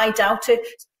with? I doubt it.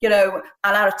 You know,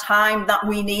 and at a time that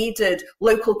we needed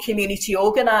local community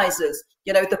organisers,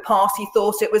 you know, the party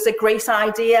thought it was a great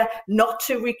idea not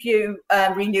to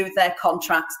renew their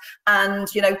contracts and,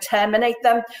 you know, terminate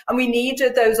them. And we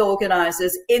needed those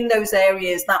organisers in those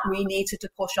areas that we needed to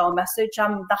push our message,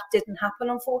 and that didn't happen,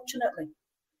 unfortunately.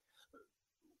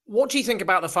 What do you think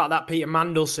about the fact that Peter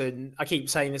Mandelson, I keep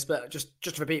saying this, but just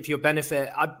to repeat for your benefit,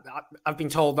 I've been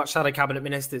told that shadow cabinet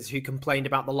ministers who complained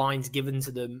about the lines given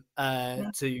to them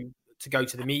to go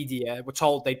to the media were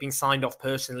told they'd been signed off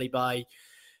personally by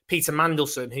Peter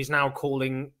Mandelson, who's now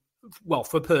calling, well,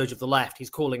 for a purge of the left. He's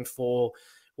calling for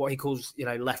what he calls, you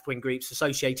know, left-wing groups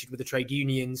associated with the trade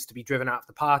unions to be driven out of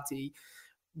the party.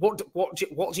 What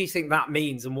do you think that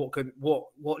means, and what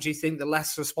do you think the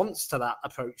left's response to that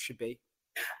approach should be?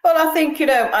 Well, I think, you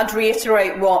know, I'd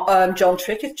reiterate what John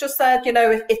Trickett just said. You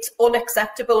know, it's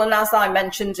unacceptable. And as I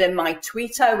mentioned in my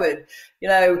tweet, Owen, you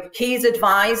know, he's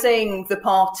advising the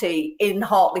party in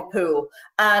Hartlepool.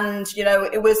 And, you know,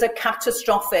 it was a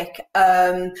catastrophic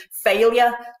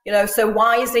failure, you know, so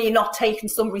why is he not taking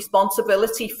some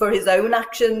responsibility for his own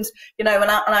actions? You know, and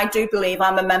I do believe,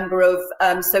 I'm a member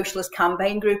of Socialist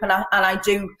Campaign Group, and I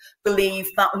do believe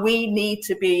that we need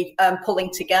to be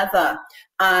pulling together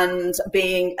and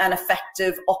being an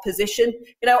effective opposition,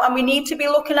 you know, and we need to be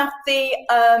looking at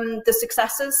the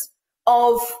successes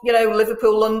of, you know,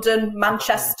 Liverpool, London,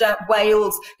 Manchester,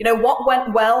 Wales, you know, what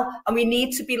went well, and we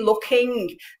need to be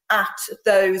looking at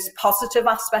those positive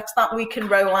aspects that we can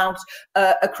roll out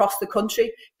across the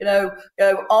country. You know,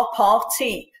 our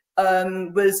party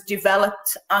was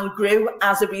developed and grew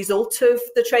as a result of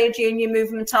the trade union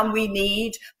movement, and we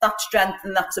need that strength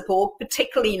and that support,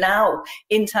 particularly now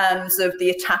in terms of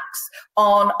the attacks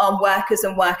on workers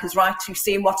and workers' rights. We've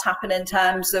seen what's happened in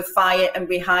terms of fire and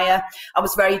rehire. I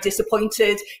was very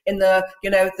disappointed in the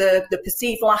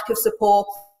perceived lack of support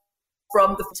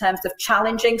from the terms of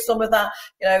challenging some of that.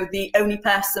 You know, the only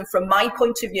person from my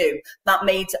point of view that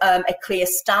made a clear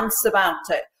stance about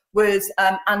it was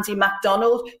Andy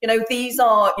MacDonald. You know, these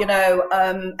are, you know,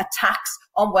 attacks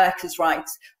on workers'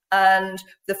 rights. And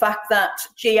the fact that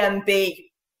GMB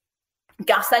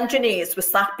gas engineers were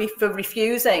sacked for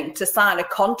refusing to sign a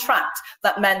contract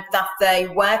that meant that they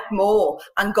worked more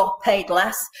and got paid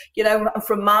less. You know, and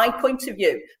from my point of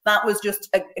view, that was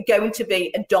just going to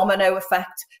be a domino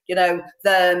effect. You know,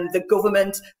 the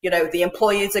government, you know, the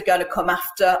employers are going to come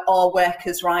after our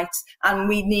workers' rights, and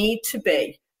we need to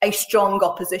be a strong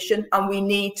opposition, and we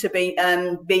need to be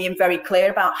being very clear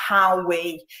about how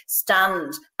we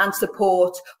stand and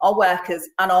support our workers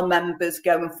and our members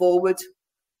going forward.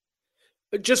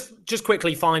 Just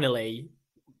quickly, finally,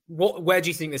 where do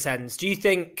you think this ends? Do you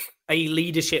think a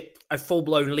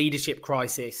full-blown leadership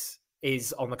crisis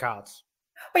is on the cards?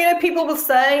 Well, you know, people will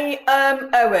say,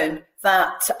 Owen,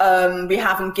 that we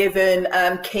haven't given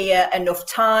Keir enough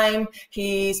time.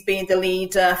 He's been the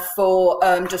leader for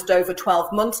just over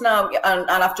 12 months now, and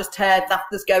I've just heard that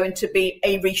there's going to be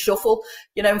a reshuffle.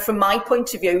 You know, from my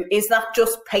point of view, is that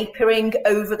just papering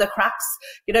over the cracks?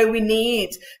 You know, we need,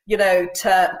 you know,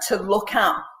 to look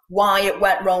at why it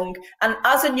went wrong. And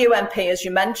as a new MP, as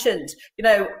you mentioned, you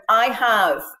know, I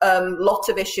have lots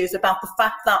of issues about the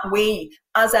fact that we,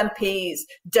 as MPs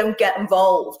don't get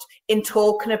involved in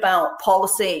talking about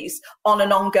policies on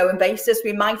an ongoing basis.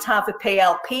 We might have a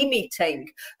PLP meeting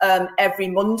every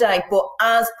Monday, but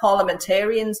as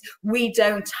parliamentarians, we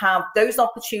don't have those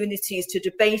opportunities to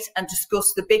debate and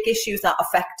discuss the big issues that are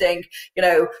affecting,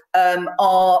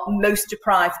 our most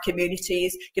deprived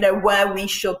communities, where we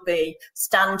should be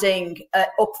standing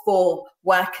up for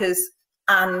workers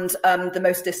and the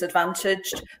most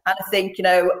disadvantaged. And I think,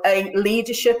 a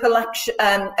leadership election,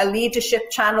 a leadership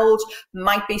channel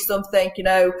might be something,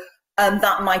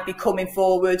 that might be coming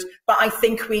forward. But I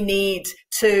think we need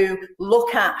to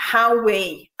look at how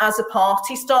we, as a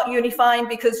party, start unifying,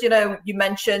 because, you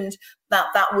mentioned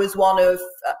that was one of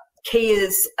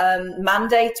Keir's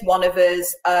mandate, one of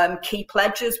his key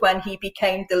pledges when he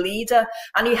became the leader,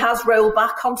 and he has rolled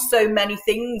back on so many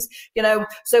things,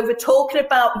 so we're talking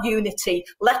about unity.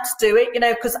 Let's do it,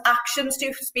 because actions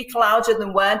do speak louder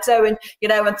than words, and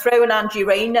throwing Angie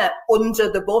Rayner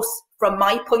under the bus, from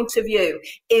my point of view,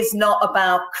 is not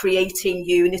about creating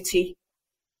unity.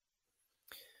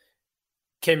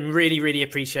 Kim, really, really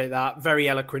appreciate that. Very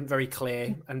eloquent, very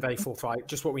clear, and very forthright.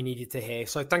 Just what we needed to hear.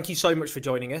 So thank you so much for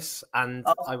joining us. And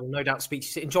I will no doubt speak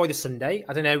to you. Enjoy the Sunday.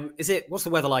 I don't know, what's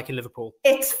the weather like in Liverpool?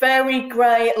 It's very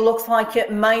grey. It looks like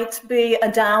it might be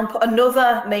a downpour,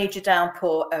 another major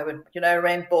downpour, Owen,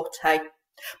 but hey.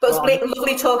 But it's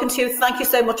lovely talking to you. Thank you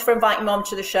so much for inviting me on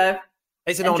to the show.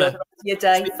 It's an honour. Your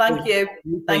day. Thank you.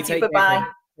 Thank you. Bye-bye.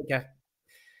 Okay.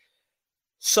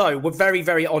 So we're very,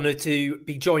 very honoured to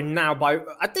be joined now by,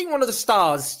 I think, one of the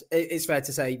stars, it's fair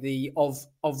to say, of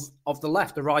the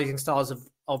left, the rising stars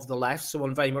of the left.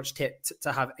 Someone very much tipped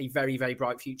to have a very, very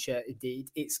bright future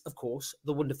indeed. It's, of course,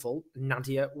 the wonderful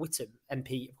Nadia Whittome,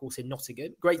 MP, of course, in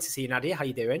Nottingham. Great to see you, Nadia. How are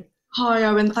you doing? Hi,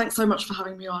 Owen. Thanks so much for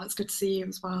having me on. It's good to see you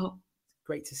as well.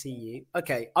 Great to see you.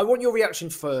 Okay, I want your reaction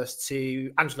first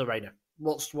to Angela Rayner.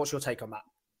 What's your take on that?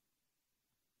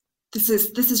 This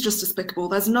is just despicable.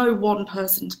 There's no one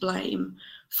person to blame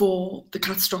for the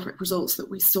catastrophic results that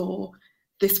we saw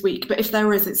this week. But if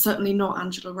there is, it's certainly not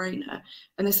Angela Rayner.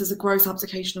 And this is a gross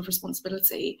abdication of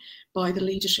responsibility by the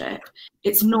leadership.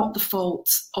 It's not the fault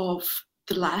of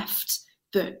the left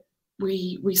that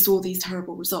we saw these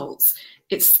terrible results.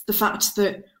 It's the fact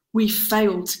that we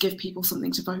failed to give people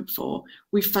something to vote for.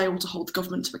 We failed to hold the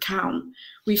government to account.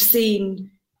 We've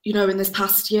seen, in this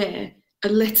past year, a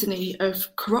litany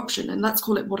of corruption, and let's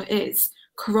call it what it is,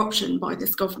 corruption by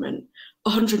this government.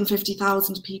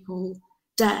 150,000 people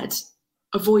dead,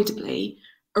 avoidably,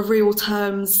 a real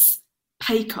terms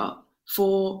pay cut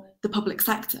for the public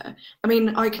sector. I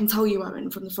mean, I can tell you,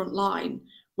 Owen, from the front line,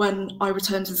 when I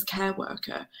returned as a care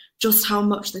worker, just how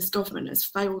much this government has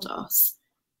failed us.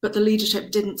 But the leadership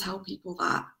didn't tell people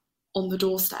that on the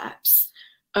doorsteps.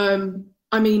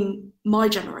 My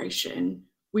generation,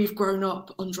 we've grown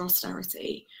up under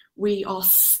austerity. We are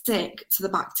sick to the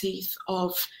back teeth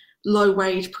of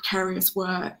low-wage, precarious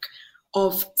work,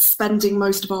 of spending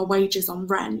most of our wages on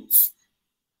rent.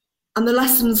 And the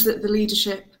lessons that the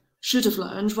leadership should have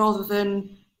learned, rather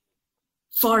than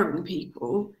firing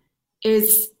people,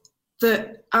 is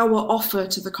that our offer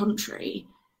to the country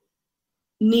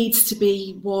needs to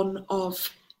be one of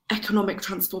economic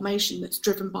transformation that's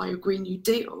driven by a Green New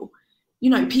Deal.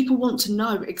 People want to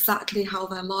know exactly how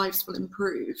their lives will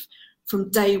improve from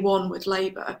day one with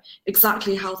Labour,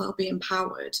 exactly how they'll be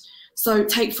empowered. So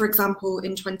take, for example,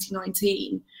 in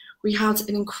 2019, we had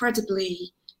an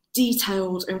incredibly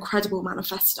detailed and credible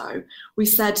manifesto. We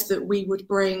said that we would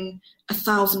bring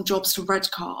 1,000 jobs to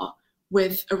Redcar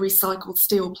with a recycled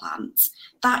steel plant.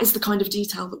 That is the kind of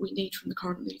detail that we need from the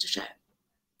current leadership.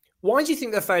 Why do you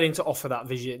think they're failing to offer that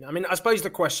vision? I mean, I suppose the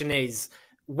question is,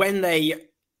 when they,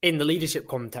 in the leadership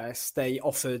contest, they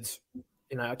offered,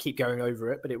 I keep going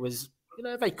over it, but it was,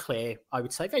 a very clear, I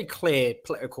would say, very clear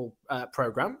political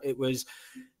programme. It was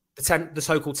the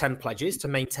so-called 10 pledges to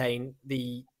maintain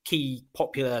the key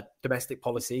popular domestic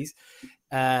policies,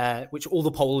 which all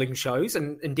the polling shows.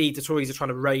 And indeed, the Tories are trying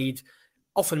to raid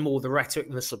often more the rhetoric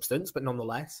than the substance, but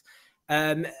nonetheless,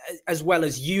 as well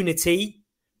as unity,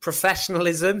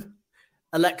 professionalism,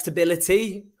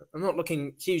 electability. I'm not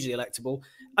looking hugely electable.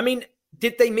 I mean,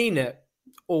 did they mean it?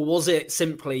 Or was it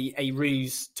simply a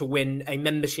ruse to win a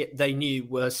membership they knew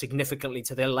were significantly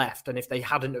to their left? And if they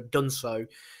hadn't have done so,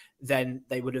 then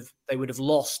they would have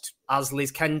lost, as Liz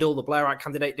Kendall, the Blairite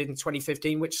candidate, did in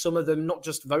 2015, which some of them not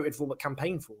just voted for, but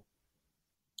campaigned for.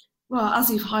 Well, as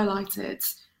you've highlighted,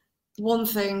 one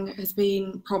thing has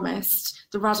been promised,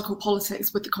 the radical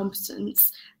politics with the competence,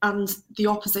 and the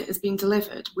opposite has been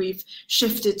delivered. We've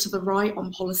shifted to the right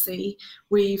on policy.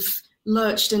 We've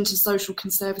lurched into social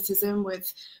conservatism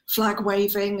with flag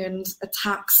waving and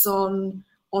attacks on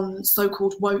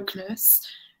so-called wokeness.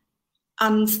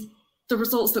 And the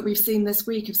results that we've seen this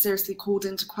week have seriously called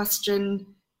into question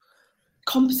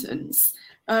competence.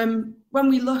 When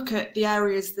we look at the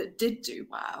areas that did do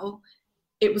well,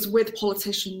 it was with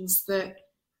politicians that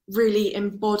really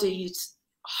embodied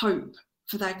hope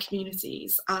for their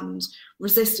communities and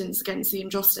resistance against the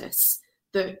injustice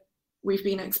that we've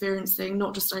been experiencing,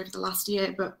 not just over the last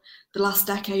year, but the last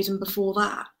decade and before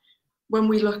that. When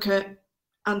we look at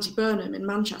Andy Burnham in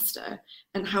Manchester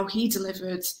and how he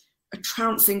delivered a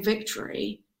trouncing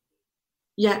victory,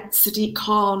 yet Sadiq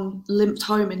Khan limped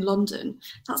home in London,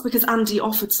 that's because Andy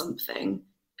offered something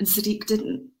and Sadiq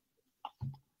didn't.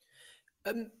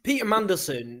 Peter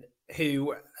Mandelson,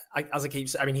 who, as I keep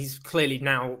saying, I mean, he's clearly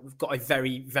now got a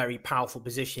very, very powerful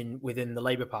position within the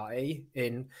Labour Party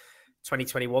in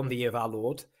 2021, the year of our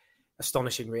Lord.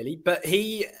 Astonishing, really. But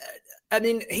he's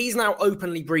now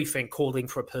openly briefing, calling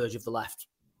for a purge of the left.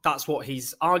 That's what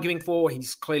he's arguing for.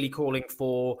 He's clearly calling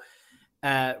for,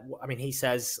 he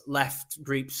says left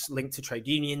groups linked to trade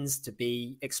unions to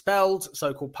be expelled,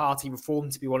 so-called party reform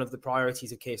to be one of the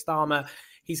priorities of Keir Starmer.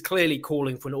 He's clearly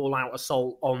calling for an all-out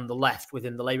assault on the left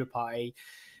within the Labour Party.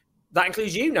 That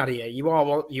includes you, Nadia. You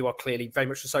are clearly very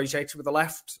much associated with the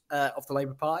left of the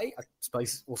Labour Party. I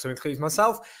suppose also includes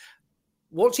myself.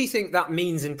 What do you think that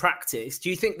means in practice? Do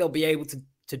you think they'll be able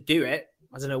to do it?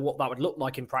 I don't know what that would look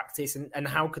like in practice, and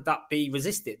how could that be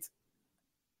resisted?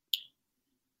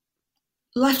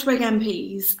 Left-wing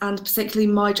MPs, and particularly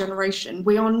my generation,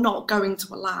 we are not going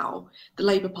to allow the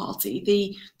Labour Party,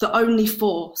 the only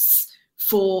force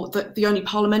for the only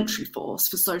parliamentary force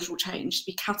for social change, to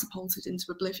be catapulted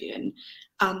into oblivion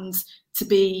and to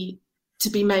be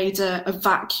made a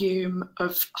vacuum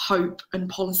of hope and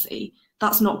policy.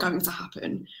 That's not going to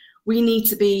happen. We need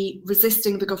to be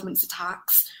resisting the government's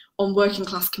attacks on working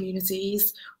class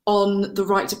communities, on the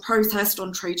right to protest,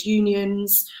 on trade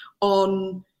unions,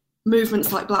 on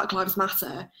movements like Black Lives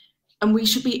Matter. And we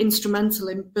should be instrumental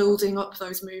in building up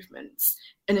those movements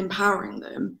and empowering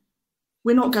them.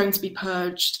 We're not going to be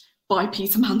purged by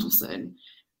Peter Mandelson.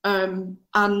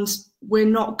 And we're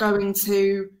not going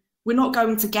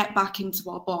to get back into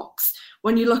our box.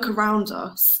 When you look around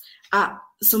us at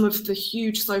some of the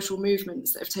huge social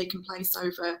movements that have taken place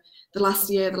over the last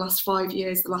year, the last 5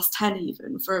 years, the last 10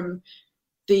 even, from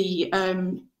the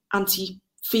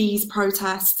anti-fees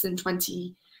protests in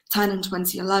 2010 and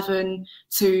 2011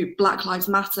 to Black Lives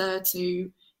Matter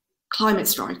to climate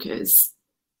strikers,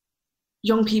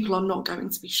 young people are not going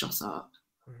to be shut up.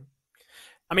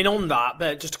 I mean, on that,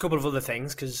 but just a couple of other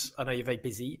things, because I know you're very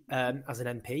busy as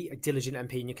an MP, a diligent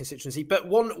MP in your constituency. But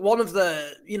one of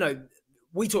the,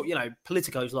 we talk,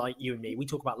 politicos like you and me, we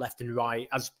talk about left and right,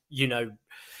 as you know,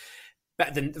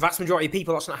 better than the vast majority of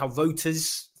people. That's not how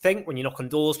voters think. When you knock on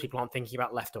doors, people aren't thinking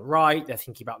about left or right. They're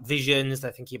thinking about visions.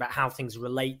 They're thinking about how things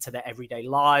relate to their everyday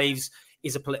lives.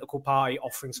 Is a political party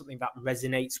offering something that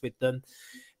resonates with them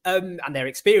and their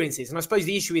experiences? And I suppose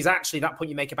the issue is actually that point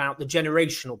you make about the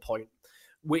generational point,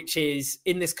 which is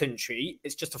in this country,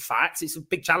 it's just a fact. It's a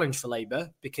big challenge for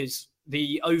Labour because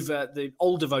the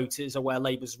older voters are where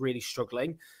Labour's really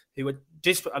struggling, who are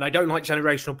and I don't like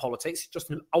generational politics, just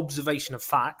an observation of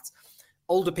fact.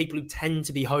 Older people who tend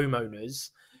to be homeowners,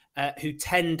 who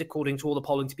tend, according to all the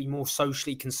polling, to be more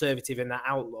socially conservative in their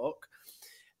outlook,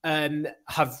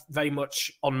 have very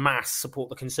much en masse support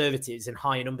the Conservatives in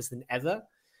higher numbers than ever.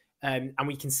 And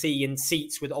we can see in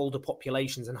seats with older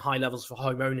populations and high levels for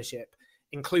home ownership,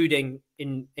 including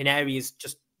in areas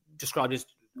just described as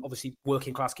obviously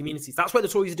working class communities. That's where the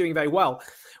Tories are doing very well.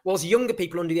 Whilst younger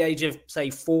people under the age of, say,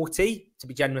 40, to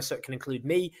be generous, so it can include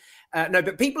me, but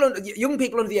young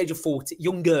people under the age of 40,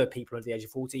 younger people under the age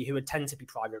of 40 who would tend to be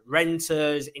private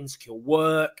renters, insecure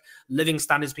work, living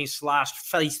standards being slashed,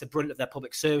 face the brunt of their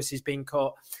public services being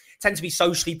cut, tend to be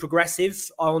socially progressive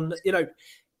on,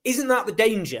 isn't that the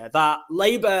danger that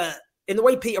Labour, in the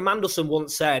way Peter Mandelson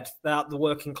once said that the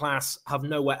working class have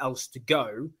nowhere else to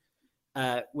go,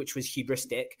 which was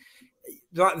hubristic,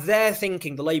 that they're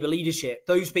thinking, the Labour leadership,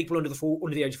 those people under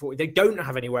the age of 40, they don't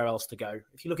have anywhere else to go.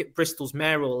 If you look at Bristol's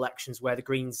mayoral elections where the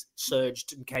Greens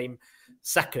surged and came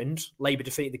second, Labour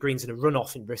defeated the Greens in a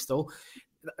runoff in Bristol,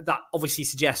 that obviously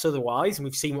suggests otherwise, and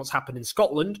we've seen what's happened in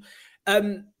Scotland.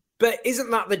 But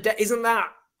isn't that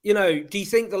do you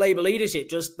think the Labour leadership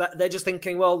they're just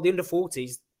thinking, well, the under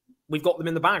 40s, we've got them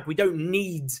in the bag. We don't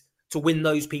need to win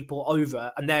those people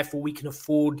over, and therefore we can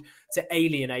afford to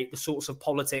alienate the sorts of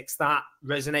politics that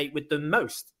resonate with them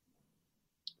most.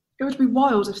 It would be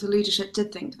wild if the leadership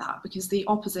did think that, because the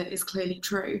opposite is clearly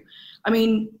true. I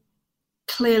mean,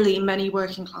 clearly many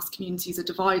working class communities are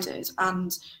divided,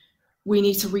 and we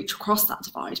need to reach across that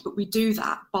divide. But we do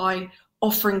that by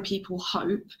offering people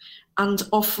hope and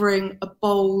offering a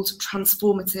bold,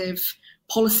 transformative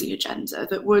policy agenda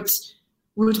that would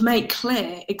make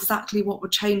clear exactly what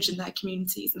would change in their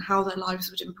communities and how their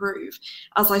lives would improve.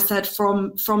 As I said,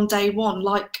 from day one,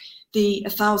 like the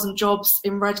 1,000 jobs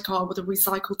in Redcar with a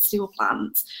recycled steel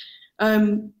plant,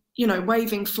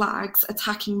 waving flags,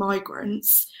 attacking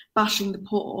migrants, bashing the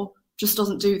poor just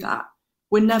doesn't do that.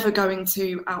 We're never going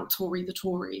to out-Tory the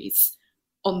Tories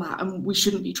on that, and we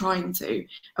shouldn't be trying to.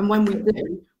 And when we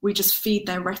do, we just feed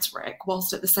their rhetoric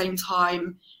whilst at the same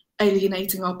time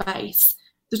alienating our base.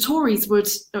 The Tories would,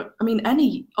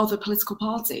 any other political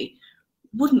party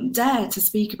wouldn't dare to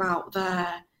speak about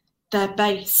their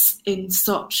base in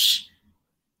such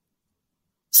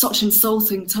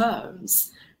insulting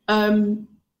terms. And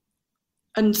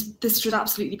this should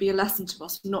absolutely be a lesson to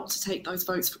us not to take those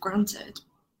votes for granted.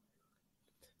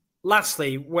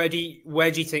 Lastly, where do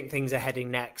you think things are heading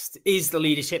next? Is the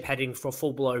leadership heading for a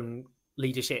full-blown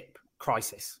leadership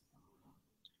crisis?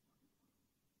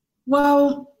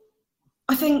 Well,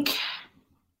 I think,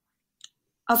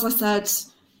 as I said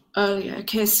earlier,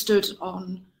 Keir stood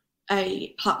on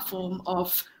a platform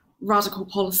of radical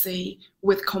policy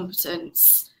with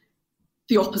competence.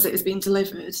 The opposite is being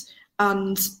delivered,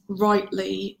 and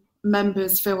rightly,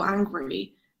 members feel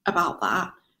angry about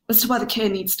that. As to whether Keir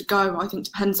needs to go, I think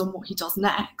depends on what he does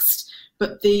next.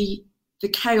 But the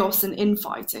chaos and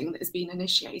infighting that has been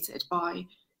initiated by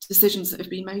decisions that have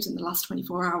been made in the last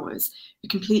 24 hours are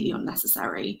completely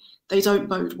unnecessary. They don't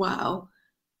bode well.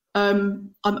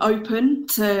 I'm open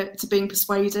to being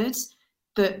persuaded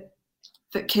that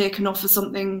Keir can offer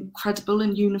something credible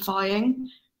and unifying,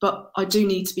 but I do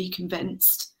need to be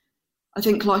convinced. I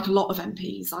think, like a lot of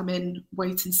MPs, I'm in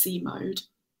wait and see mode.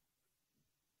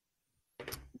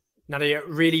 Nadia,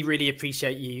 really, really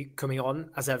appreciate you coming on,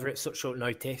 as ever, at such short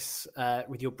notice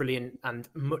with your brilliant and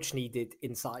much needed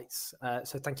insights.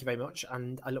 So thank you very much.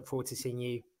 And I look forward to seeing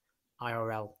you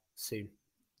IRL soon.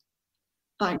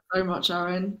 Thanks so much,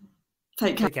 Aaron.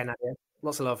 Take care. Take care, Nadia.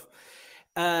 Lots of love.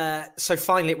 So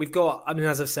finally, we've got,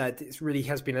 as I've said, it really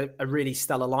has been a really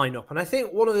stellar lineup. And I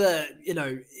think one of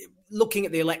the, looking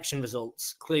at the election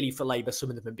results, clearly for Labour, some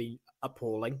of them have been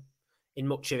appalling in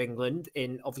much of England,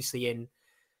 obviously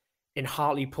in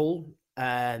Hartlepool,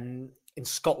 in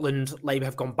Scotland, Labour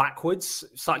have gone backwards.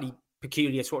 Slightly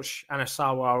peculiar to watch Anas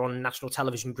Sarwar on national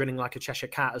television grinning like a Cheshire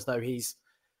cat as though he's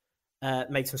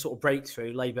made some sort of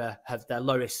breakthrough. Labour have their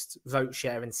lowest vote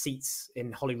share in seats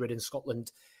in Holyrood in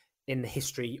Scotland in the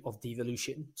history of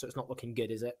devolution. So it's not looking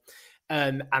good, is it?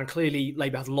 And clearly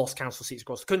Labour have lost council seats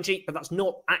across the country, but that's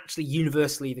not actually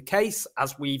universally the case,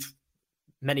 as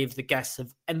many of the guests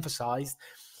have emphasised.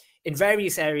 In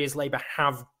various areas, Labour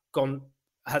have done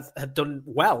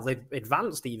well. They've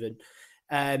advanced even.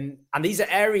 And these are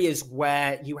areas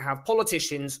where you have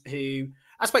politicians who,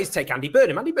 I suppose, take Andy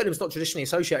Burnham. Andy Burnham's not traditionally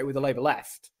associated with the Labour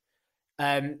left.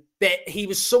 But he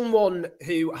was someone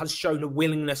who has shown a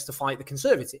willingness to fight the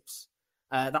Conservatives.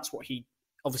 That's what he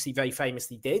obviously very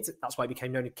famously did. That's why he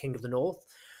became known as King of the North.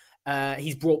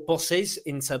 He's brought buses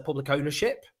into public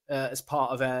ownership as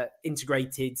part of an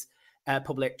integrated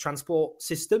public transport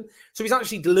system. So he's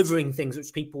actually delivering things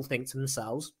which people think to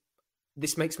themselves,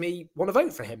 this makes me want to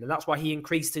vote for him. And that's why he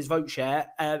increased his vote share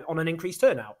on an increased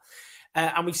turnout.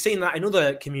 And we've seen that in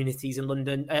other communities in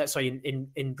London,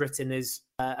 in Britain, as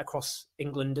across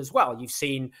England as well. You've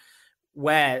seen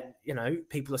where,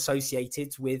 people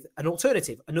associated with an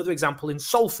alternative. Another example in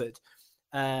Salford,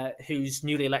 whose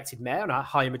newly elected mayor, and a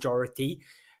high majority,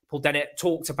 Paul Dennett,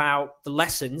 talked about the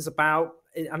lessons about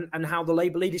and how the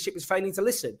Labour leadership was failing to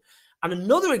listen. And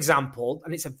another example,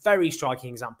 and it's a very striking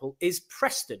example, is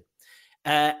Preston.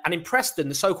 And in Preston,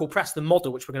 the so-called Preston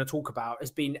model, which we're going to talk about,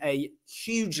 has been a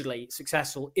hugely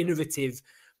successful, innovative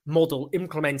model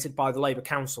implemented by the Labour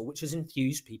Council, which has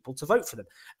enthused people to vote for them.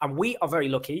 And we are very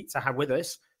lucky to have with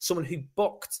us someone who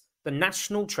bucked the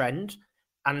national trend.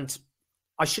 And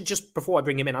I should just, before I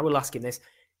bring him in, I will ask him this.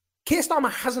 Keir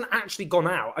Starmer hasn't actually gone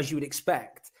out, as you would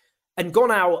expect, and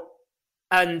gone out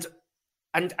and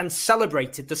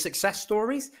celebrated the success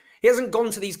stories. He hasn't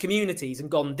gone to these communities and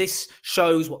gone, this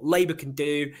shows what Labour can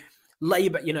do.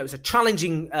 Labour, it's a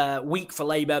challenging week for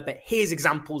Labour, but here's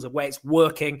examples of where it's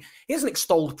working. He hasn't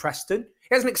extolled Preston.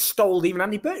 He hasn't extolled even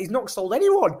Andy Burnham. He's not extolled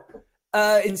anyone.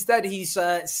 Instead, he's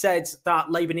said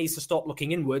that Labour needs to stop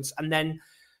looking inwards and then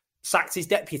sacked his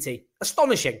deputy.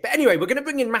 Astonishing. But anyway, we're going to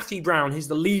bring in Matthew Brown, who's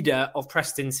the leader of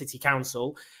Preston City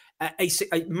Council. A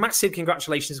massive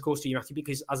congratulations, of course, to you, Matthew,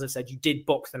 because, as I said, you did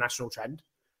buck the national trend.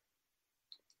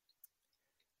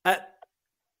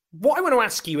 what I want to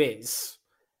ask you is,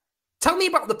 tell me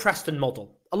about the Preston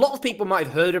model. A lot of people might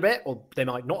have heard of it, or they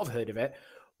might not have heard of it.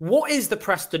 What is the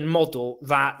Preston model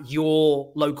that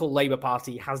your local Labour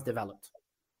Party has developed?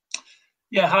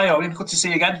 Yeah, hi Owen, good to see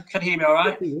you again. Can you hear me all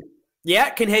right? Yeah,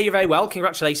 can hear you very well.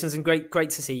 Congratulations and great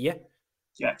to see you.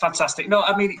 Yeah, fantastic. No,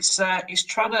 I mean, it's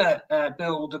trying to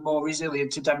build a more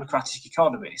resilient and democratic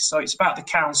economy. So it's about the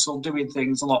council doing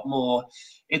things a lot more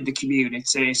in the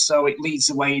community. So it leads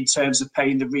the way in terms of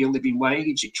paying the real living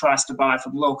wage. It tries to buy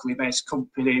from locally based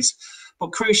companies,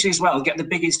 but crucially as well, get the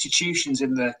big institutions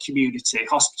in the community,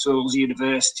 hospitals,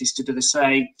 universities, to do the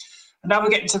same. And now we're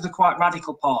getting to the quite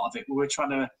radical part of it, where we're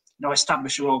trying to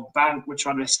establish our own bank. We're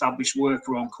trying to establish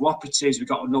worker-owned cooperatives. We've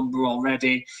got a number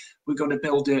already. We're going to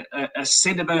build a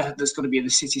cinema that's going to be in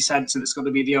the city centre, that's going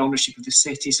to be the ownership of the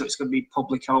city, so it's going to be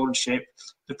public ownership.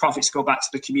 The profits go back to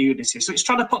the community. So it's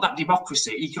trying to put that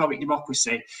democracy, economic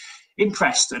democracy, in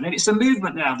Preston. And it's a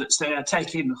movement now that's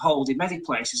taking hold in many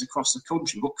places across the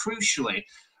country. But crucially,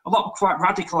 a lot of quite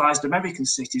radicalised American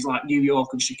cities like New York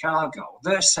and Chicago,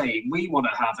 they're saying we want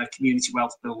to have a community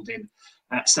wealth building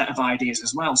set of ideas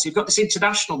as well. So you've got this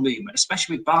international movement,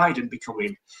 especially with Biden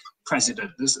becoming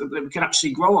president, that we can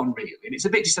actually grow on, really. And it's a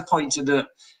bit disappointing that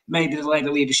maybe the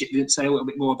Labour leadership didn't say a little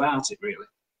bit more about it, really.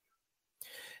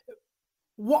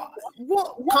 What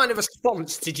kind of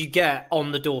response did you get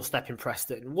on the doorstep in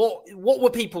Preston? What were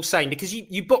people saying? Because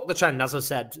you bucked the trend, as I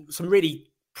said, some really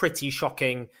pretty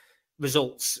shocking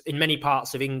results in many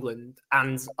parts of England,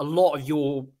 and a lot of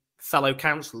your fellow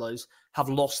councillors have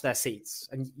lost their seats,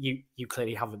 and you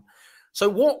clearly haven't. So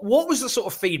what was the sort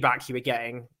of feedback you were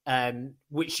getting,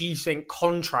 which you think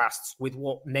contrasts with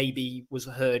what maybe was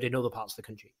heard in other parts of the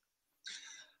country?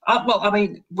 Well, I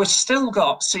mean, we've still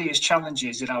got serious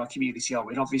challenges in our community,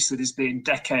 Owen. Obviously, there's been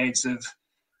decades of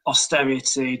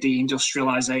austerity,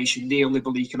 deindustrialisation,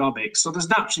 neoliberal economics. So there's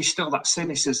naturally still that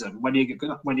cynicism when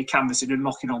you're canvassing and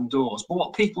knocking on doors. But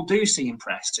what people do see in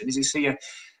Preston is they see a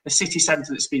city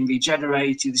centre that's been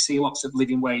regenerated. They see lots of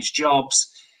living wage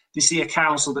jobs. They see a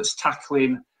council that's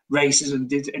tackling racism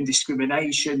and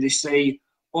discrimination. They see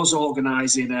us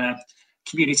organising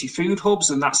community food hubs,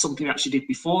 and that's something we actually did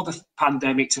before the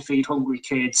pandemic to feed hungry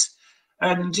kids.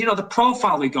 And, the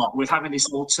profile we got with having this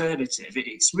alternative,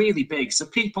 it's really big. So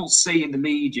people see in the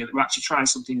media that we're actually trying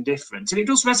something different. And it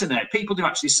does resonate. People do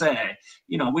actually say,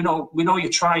 we know you're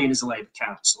trying as a Labour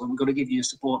council, and we're going to give you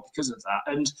support because of that.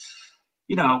 And,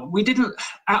 we didn't,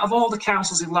 out of all the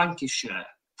councils in Lancashire,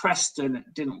 Preston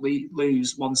didn't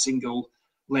lose one single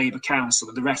Labour council,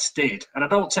 and the rest did. And I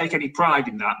don't take any pride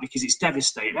in that because it's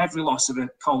devastating. Every loss of a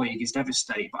colleague is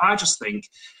devastating. But I just think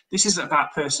this isn't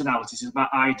about personalities, it's about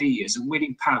ideas and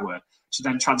winning power to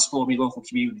then transform your local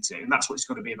community. And that's what it's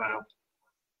got to be about.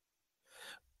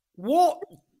 What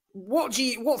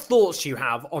thoughts do you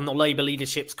have on the Labour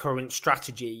leadership's current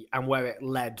strategy and where it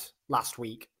led last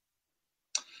week?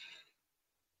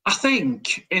 I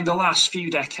think in the last few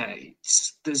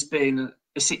decades, there's been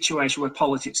a situation where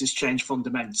politics has changed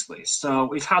fundamentally. So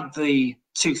we've had the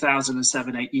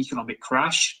 2007-8 economic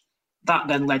crash. That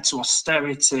then led to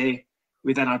austerity.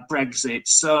 We then had Brexit.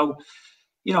 So,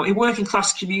 in working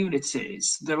class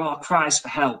communities, there are cries for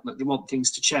help that they want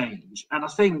things to change. And I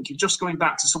think just going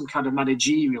back to some kind of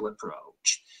managerial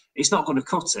approach, it's not going to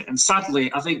cut it. And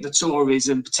sadly, I think the Tories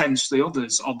and potentially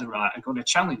others on the right are going to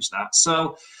challenge that.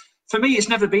 So for me, it's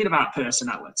never been about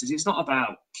personalities. It's not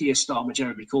about Keir Starmer,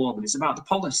 Jeremy Corbyn. It's about the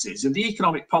policies and the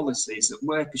economic policies that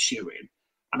we're pursuing.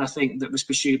 And I think that was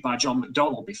pursued by John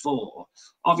McDonnell before.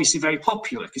 Obviously very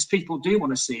popular because people do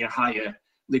want to see a higher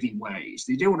living wage.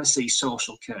 They do want to see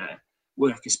social care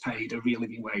workers paid a real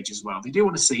living wage as well. They do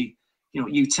want to see,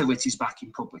 utilities back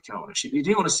in public ownership. They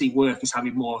do want to see workers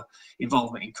having more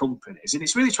involvement in companies. And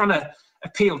it's really trying to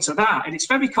appeal to that. And it's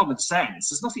very common sense.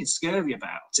 There's nothing scary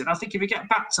about it. And I think if we get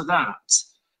back to that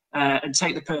and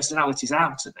take the personalities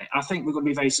out of it, I think we're going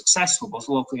to be very successful, both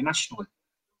locally and nationally.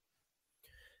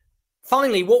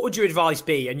 Finally, what would your advice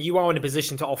be? And you are in a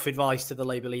position to offer advice to the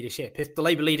Labour leadership. If the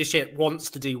Labour leadership wants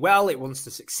to do well, it wants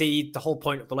to succeed. The whole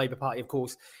point of the Labour Party, of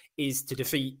course, is to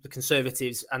defeat the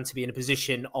Conservatives and to be in a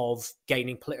position of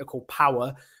gaining political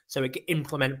power so it can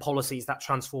implement policies that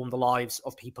transform the lives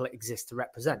of people it exists to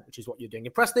represent, which is what you're doing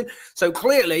in Preston. So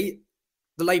clearly,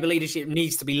 the Labour leadership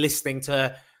needs to be listening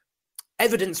to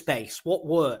evidence-based, what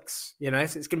works.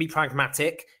 If it's going to be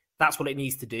pragmatic, that's what it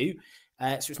needs to do.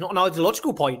 So it's not an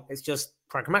ideological point. It's just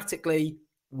pragmatically,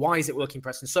 why is it working,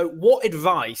 Preston? So what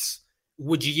advice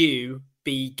would you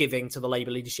be giving to the Labour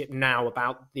leadership now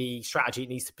about the strategy it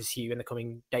needs to pursue in the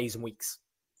coming days and weeks?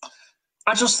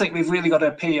 I just think we've really got to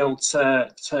appeal to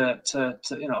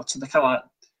the kind of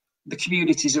the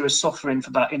communities who are suffering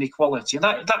for that inequality. And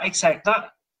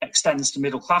that extends to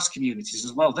middle-class communities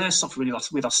as well. They're suffering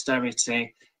with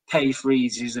austerity, pay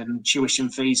freezes and tuition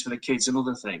fees for the kids and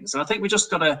other things. And I think we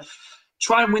just got to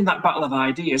try and win that battle of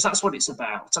ideas. That's what it's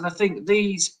about. And I think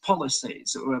these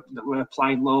policies that we're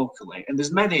applying locally, and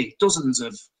there's many dozens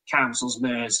of councils,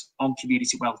 mayors on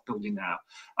community wealth building now,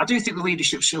 I do think the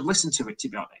leadership should listen to it, to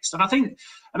be honest. And I think,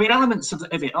 elements of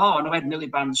it are, and I know Ed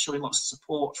Miliband's showing lots of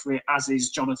support for it, as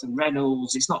is Jonathan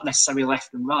Reynolds. It's not necessarily a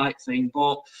left and right thing,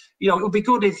 but, it would be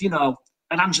good if,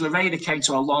 and Angela Rayner came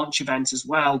to our launch event as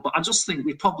well. But I just think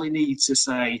we probably need to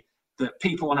say that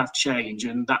people want to have change,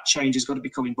 and that change has got to be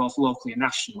coming both locally and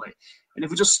nationally. And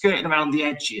if we're just skirting around the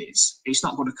edges, it's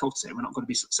not going to cut it. We're not going to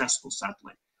be successful,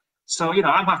 sadly. So,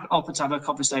 I'm open to have a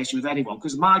conversation with anyone,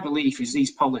 because my belief is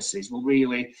these policies will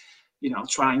really,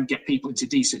 try and get people into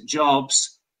decent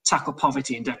jobs, tackle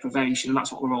poverty and deprivation, and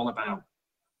that's what we're all about.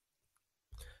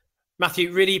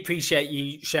 Matthew, really appreciate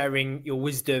you sharing your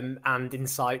wisdom and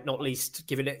insight, not least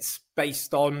given it's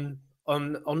based on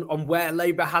where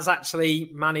Labour has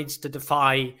actually managed to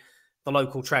defy the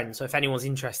local trend. So if anyone's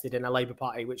interested in a Labour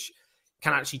Party which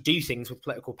can actually do things with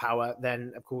political power,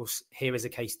 then of course here is a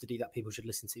case study that people should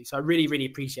listen to. So I really, really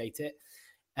appreciate it.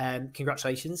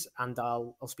 Congratulations, and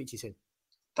I'll speak to you soon.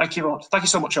 Thank you. Thank you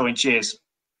so much, Owen. Cheers.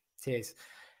 Cheers.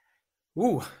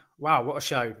 Ooh, wow, what a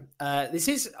show. It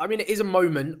is a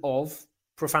moment of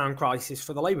profound crisis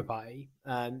for the Labour Party.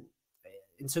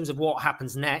 In terms of what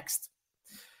happens next,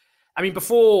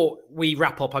 before we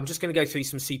wrap up, I'm just going to go through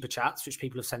some super chats which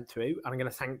people have sent through, and I'm going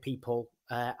to thank people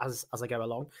as I go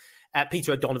along.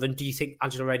 Peter O'Donovan, do you think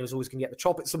Angela Rayner was always going to get the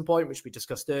chop at some point, which we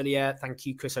discussed earlier? Thank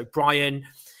you, Chris O'Brien.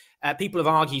 People have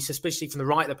argued, especially from the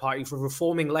right of the party, for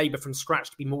reforming Labour from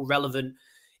scratch to be more relevant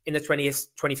in the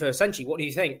 21st century. What do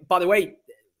you think? By the way,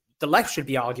 the left should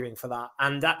be arguing for that.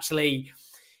 And actually,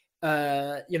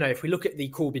 if we look at the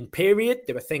Corbyn period,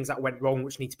 there were things that went wrong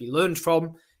which need to be learned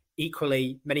from.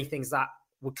 Equally, many things that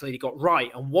were clearly got right.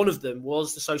 And one of them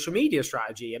was the social media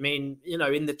strategy.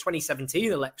 In the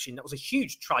 2017 election, that was a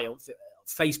huge triumph.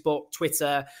 Facebook,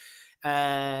 Twitter,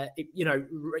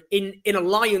 in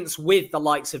alliance with the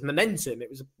likes of Momentum. It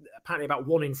was apparently about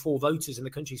 1 in 4 voters in the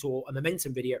country saw a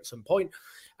Momentum video at some point.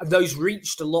 And those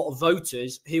reached a lot of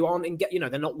voters who aren't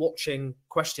they're not watching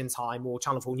Question Time or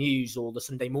Channel 4 News or the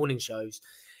Sunday morning shows.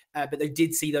 But they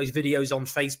did see those videos on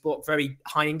Facebook, very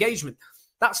high engagement.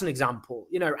 That's an example.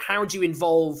 How do you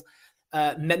involve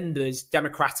members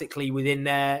democratically within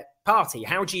their party?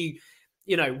 How do you,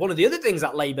 one of the other things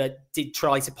that Labour did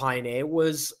try to pioneer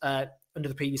was, under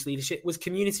the previous leadership, was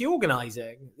community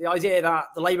organising. The idea that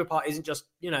the Labour Party isn't just,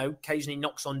 occasionally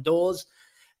knocks on doors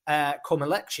come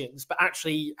elections, but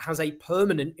actually has a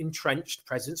permanent entrenched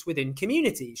presence within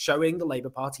communities, showing the Labour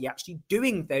Party actually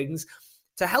doing things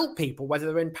to help people, whether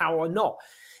they're in power or not.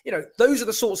 Those are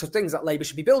the sorts of things that Labour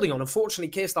should be building on. Unfortunately,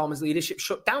 Keir Starmer's leadership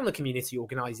shut down the community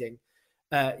organising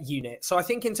unit. So I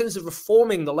think in terms of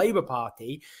reforming the Labour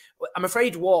Party, I'm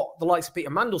afraid what the likes of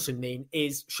Peter Mandelson mean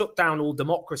is shut down all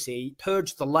democracy,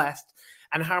 purge the left,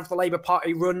 and have the Labour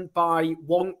Party run by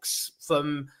wonks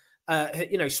from,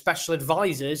 special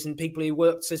advisors and people who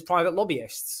worked as private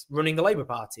lobbyists running the Labour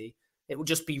Party. It will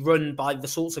just be run by the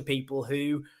sorts of people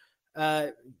who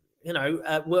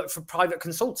work for private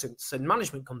consultants and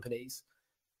management companies.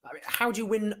 How do you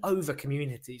win over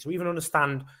communities or even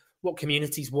understand what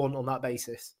communities want on that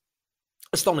basis?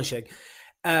 Astonishing.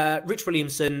 Rich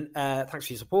Williamson, thanks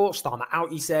for your support. Starmer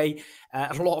out, you say.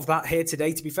 A lot of that here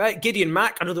today, to be fair. Gideon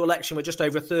Mack, another election where just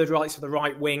over a third rights for the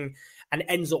right wing and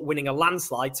ends up winning a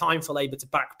landslide. Time for Labour to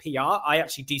back PR. I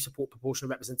actually do support proportional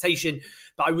representation,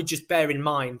 but I would just bear in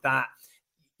mind that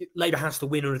Labour has to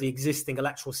win under the existing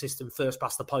electoral system first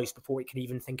past the post before it can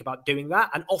even think about doing that.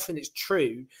 And often it's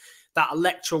true that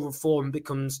electoral reform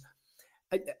becomes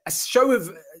a show of,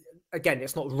 again,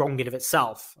 it's not wrong in of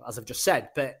itself, as I've just said,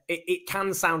 but it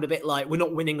can sound a bit like we're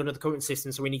not winning under the current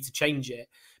system, so we need to change it.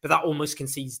 But that almost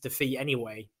concedes defeat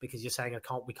anyway, because you're saying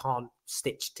we can't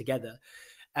stitch together.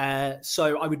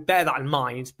 So I would bear that in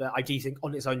mind, but I do think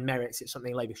on its own merits, it's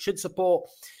something Labour should support.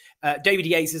 David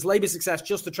Yates says, Labour's success,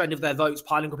 just the trend of their votes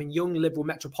piling up in young liberal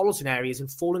metropolitan areas and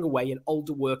falling away in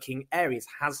older working areas,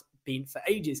 has been for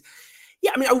ages.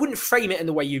 Yeah, I wouldn't frame it in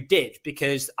the way you did,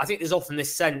 because I think there's often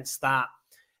this sense that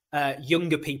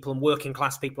younger people and working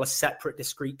class people are separate,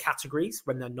 discrete categories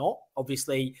when they're not.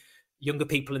 Obviously, younger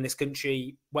people in this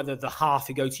country, whether the half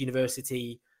who go to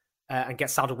university and get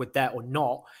saddled with debt or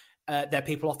not, they're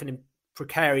people often in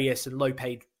precarious and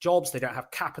low-paid jobs. They don't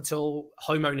have capital.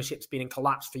 Home ownership's been in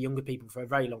collapse for younger people for a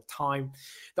very long time.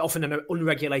 They're often in an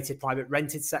unregulated private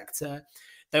rented sector.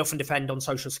 They often depend on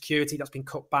social security that's been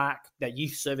cut back. Their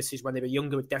youth services when they were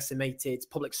younger were decimated.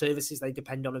 Public services they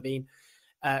depend on have been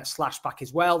slashed back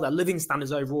as well. Their living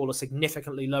standards overall are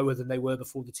significantly lower than they were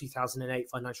before the 2008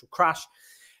 financial crash.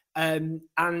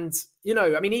 And, you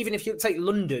know, I mean, even if you take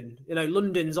London, you know,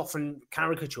 London's often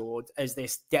caricatured as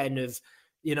this den of,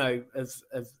 you know, of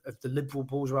the liberal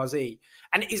bourgeoisie.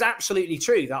 And it is absolutely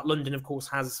true that London, of course,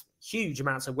 has huge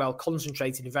amounts of wealth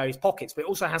concentrated in various pockets, but it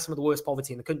also has some of the worst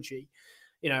poverty in the country.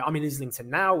 You know, I'm in Islington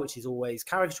now, which is always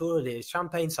caricatured. It is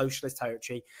champagne socialist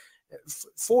territory.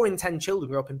 4 in 10 children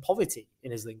grow up in poverty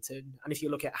in Islington. And if you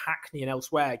look at Hackney and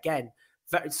elsewhere, again,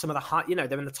 some of the high, you know,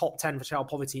 they're in the top 10 for child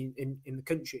poverty in the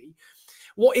country.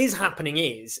 What is happening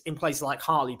is, in places like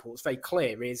Hartlepool, it's very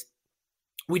clear, is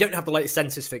we don't have the latest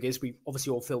census figures. We've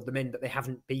obviously all filled them in, but they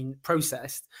haven't been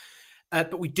processed.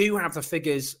 But we do have the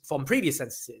figures from previous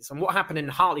censuses. And what happened in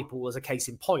Hartlepool as a case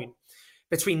in point,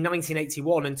 between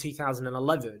 1981 and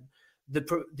 2011,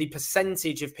 the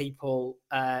percentage of people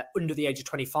under the age of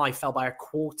 25 fell by a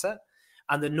quarter,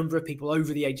 and the number of people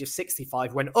over the age of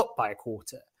 65 went up by a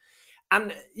quarter.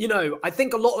 And, you know, I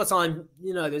think a lot of the time,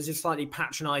 you know, there's this slightly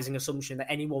patronizing assumption that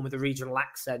anyone with a regional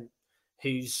accent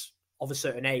who's of a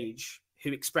certain age,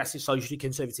 who expresses socially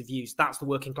conservative views, that's the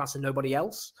working class and nobody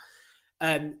else.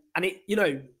 And it, you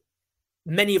know,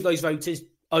 many of those voters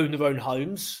own their own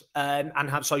homes and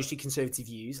have socially conservative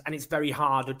views. And it's very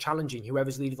hard or challenging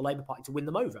whoever's leader of the Labour Party to win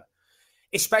them over,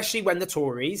 especially when the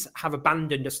Tories have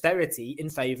abandoned austerity in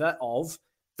favour of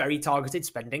very targeted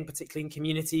spending, particularly in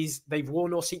communities they've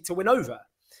won or seek to win over.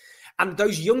 And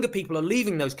those younger people are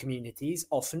leaving those communities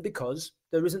often because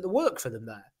there isn't the work for them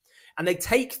there. And they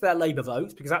take their Labour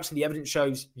votes, because actually the evidence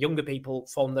shows younger people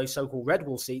from those so-called red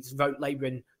wall seats vote Labour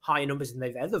in higher numbers than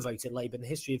they've ever voted Labour in the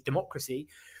history of democracy.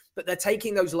 But they're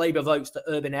taking those Labour votes to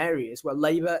urban areas where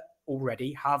Labour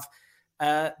already have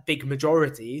big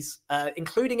majorities,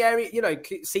 including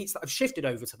seats that have shifted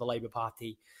over to the Labour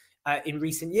Party in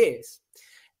recent years.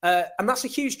 And that's a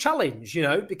huge challenge, you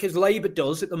know, because Labour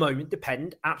does at the moment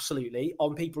depend absolutely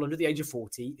on people under the age of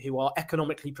 40 who are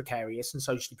economically precarious and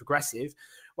socially progressive,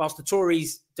 whilst the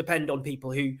Tories depend on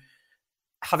people who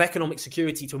have economic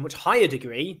security to a much higher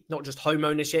degree, not just home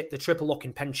ownership, the triple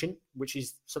lock-in pension, which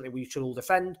is something we should all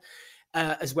defend,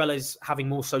 as well as having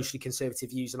more socially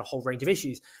conservative views on a whole range of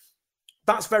issues.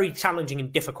 That's very challenging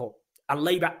and difficult. And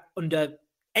Labour, under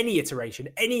any iteration,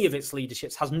 any of its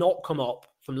leaderships, has not come up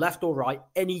from left or right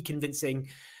any convincing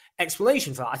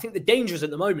explanation for that. I think the danger is at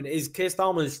the moment is Keir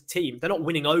Starmer's team, they're not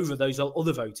winning over those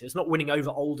other voters, not winning over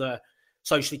older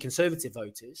socially conservative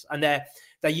voters, and they're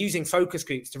using focus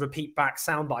groups to repeat back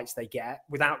sound bites they get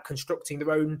without constructing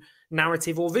their own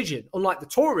narrative or vision. Unlike the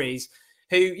Tories,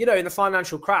 who, you know, in the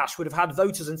financial crash would have had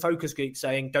voters and focus groups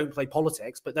saying don't play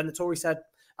politics, but then the Tories said,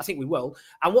 I think we will.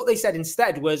 And what they said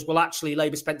instead was, well, actually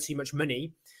Labour spent too much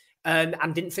money and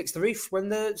didn't fix the roof when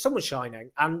the sun was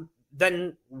shining. And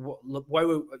then, lo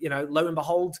and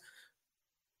behold,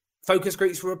 focus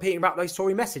groups were repeating about those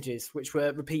Tory messages, which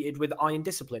were repeated with iron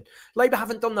discipline. Labour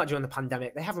haven't done that during the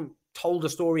pandemic. They haven't told a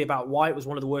story about why it was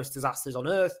one of the worst disasters on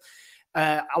earth,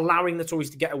 allowing the Tories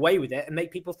to get away with it and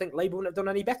make people think Labour wouldn't have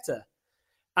done any better.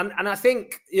 And I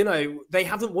think, you know, they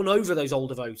haven't won over those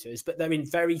older voters, but they're in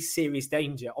very serious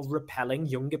danger of repelling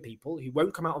younger people who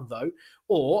won't come out and vote,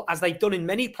 or, as they've done in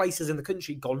many places in the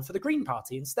country, gone for the Green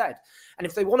Party instead. And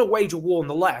if they want to wage a war on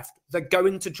the left, they're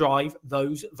going to drive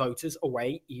those voters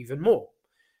away even more.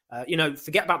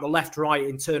 Forget about the left-right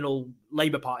internal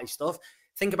Labour Party stuff.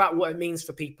 Think about what it means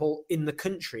for people in the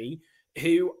country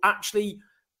who actually,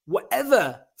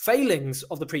 whatever failings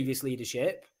of the previous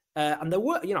leadership, and there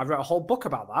were, I wrote a whole book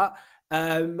about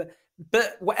that.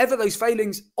 But whatever those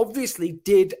failings obviously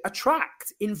did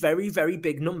attract in very, very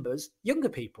big numbers younger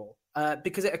people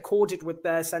because it accorded with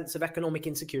their sense of economic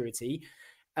insecurity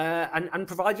and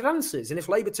provided answers. And if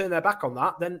Labour turn their back on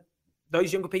that, then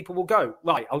those younger people will go.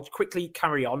 Right, I'll quickly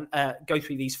carry on, go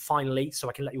through these finally so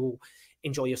I can let you all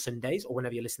enjoy your Sundays or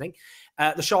whenever you're listening.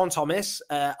 The Sean Thomas,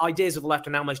 ideas of the left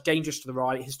are now most dangerous to the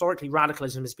right. Historically,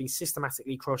 radicalism has been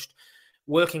systematically crushed.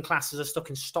 Working classes are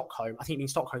stuck in Stockholm. I think it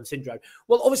means Stockholm syndrome.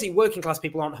 Well, obviously, working class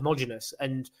people aren't homogenous.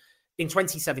 And in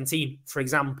 2017, for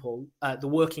example, the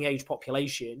working age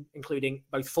population, including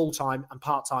both full-time and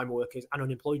part-time workers and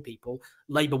unemployed people,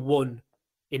 Labour won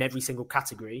in every single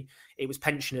category. It was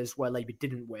pensioners where Labour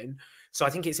didn't win. So I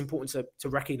think it's important to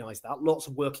recognise that. Lots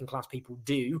of working class people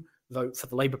do vote for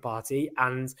the Labour Party,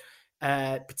 and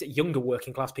younger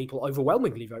working class people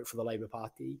overwhelmingly vote for the Labour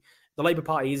Party. The Labour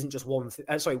Party isn't just one thing.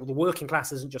 The working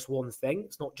class isn't just one thing.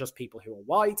 It's not just people who are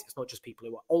white. It's not just people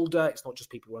who are older. It's not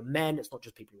just people who are men. It's not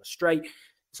just people who are straight.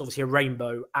 It's obviously a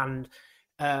rainbow. And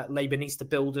Labour needs to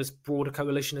build as broad a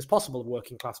coalition as possible of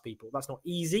working class people. That's not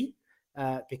easy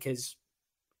because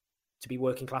to be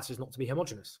working class is not to be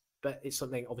homogenous, but it's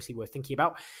something obviously worth thinking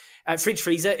about. Fridge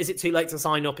Freezer, is it too late to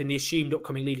sign up in the assumed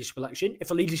upcoming leadership election?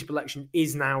 If a leadership election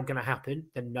is now going to happen,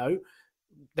 then no.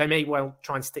 They may well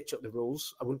try and stitch up the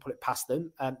rules. I wouldn't put it past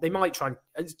them. They might try and,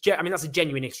 I mean, that's a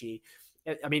genuine issue.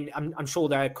 I mean, I'm sure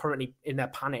they're currently in their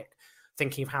panic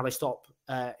thinking of how they stop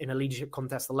in a leadership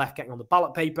contest the left getting on the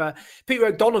ballot paper. Peter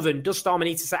O'Donovan, does Starmer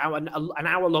need to set out an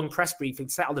hour-long press briefing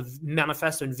to set out the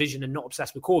manifesto and vision and not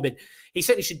obsessed with Corbyn? He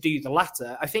certainly should do the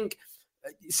latter. I think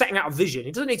setting out a vision,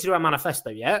 he doesn't need to do a manifesto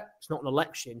yet. It's not an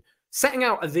election. Setting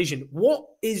out a vision. What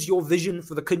is your vision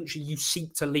for the country you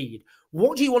seek to lead?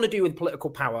 What do you want to do with political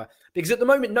power? Because at the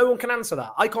moment, no one can answer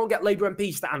that. I can't get Labour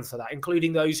MPs to answer that,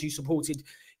 including those who supported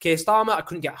Keir Starmer. I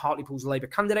couldn't get Hartlepool's Labour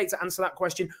candidate to answer that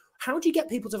question. How do you get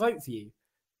people to vote for you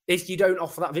if you don't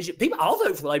offer that vision? People, I'll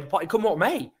vote for the Labour Party, come what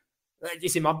may.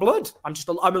 It's in my blood. I'm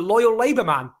a loyal Labour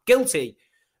man, guilty.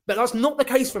 But that's not the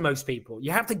case for most people.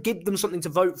 You have to give them something to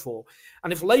vote for.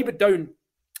 And if Labour don't,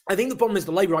 I think the problem is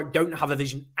the Labour right don't have a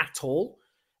vision at all.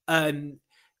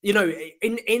 You know,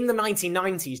 in the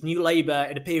 1990s, New Labour,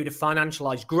 in a period of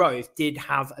financialised growth, did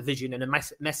have a vision and a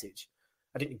message.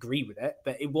 I didn't agree with it,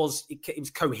 but it was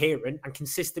coherent and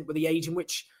consistent with the age in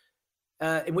which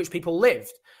people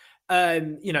lived.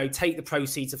 You know, take the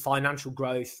proceeds of financial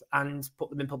growth and put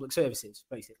them in public services,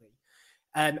 basically.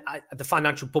 The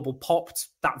financial bubble popped.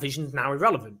 That vision's now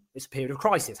irrelevant. It's a period of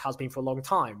crisis, has been for a long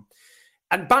time.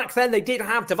 And back then, they did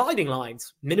have dividing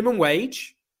lines: minimum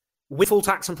wage, windfall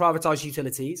tax and privatised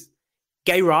utilities,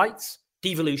 gay rights,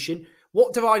 devolution.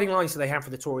 What dividing lines do they have for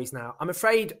the Tories now? I'm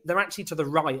afraid they're actually to the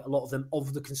right, a lot of them,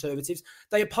 of the Conservatives.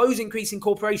 They oppose increasing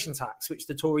corporation tax, which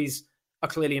the Tories are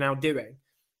clearly now doing.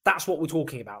 That's what we're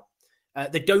talking about.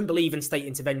 They don't believe in state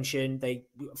intervention. They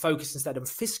focus instead on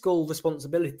fiscal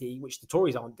responsibility, which the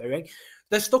Tories aren't doing.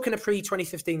 They're stuck in a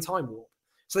pre-2015 time warp.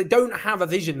 So they don't have a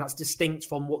vision that's distinct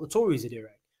from what the Tories are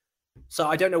doing. So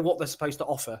I don't know what they're supposed to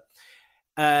offer.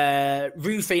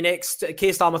 Rue Phoenix,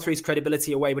 Keir Starmer threw his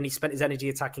credibility away when he spent his energy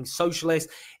attacking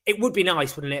socialists. It would be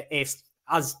nice, wouldn't it, if,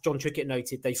 as John Trickett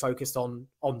noted, they focused on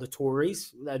the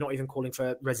Tories. They're not even calling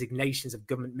for resignations of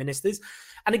government ministers.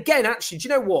 And again, actually, do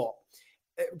you know what?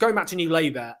 Going back to New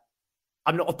Labour,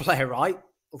 I'm not a playwright,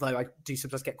 although I do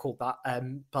sometimes get called that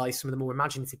by some of the more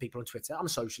imaginative people on Twitter. I'm a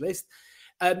socialist.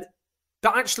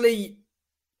 But actually,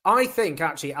 I think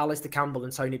actually Alistair Campbell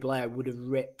and Tony Blair would have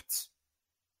ripped.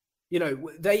 You know,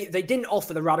 they didn't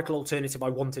offer the radical alternative I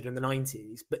wanted in the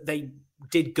 90s, but they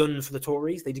did gun for the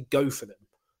Tories. They did go for them.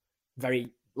 Very,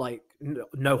 like,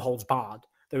 no holds barred.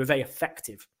 They were very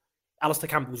effective. Alistair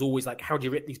Campbell was always like, how do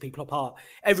you rip these people apart?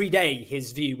 Every day,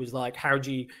 his view was like, how are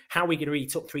we going to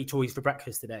eat up 3 Tories for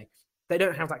breakfast today? They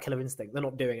don't have that killer instinct. They're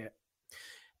not doing it.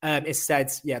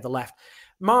 Instead, the left.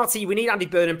 Marty, we need Andy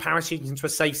Burnham parachuting into a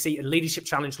safe seat and leadership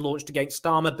challenge launched against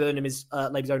Starmer. Burnham is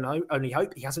Labour's only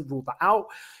hope. He hasn't ruled that out.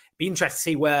 Be interested to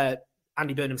see where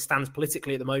Andy Burnham stands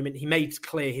politically at the moment. He made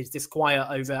clear his disquiet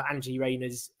over Angie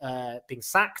Rayner's being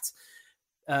sacked.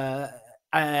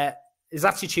 His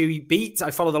attitude beat.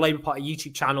 I follow the Labour Party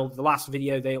YouTube channel. The last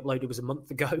video they uploaded was a month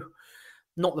ago.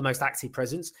 Not the most active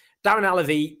presence. Darren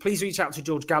Alavi, please reach out to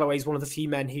George Galloway. He's one of the few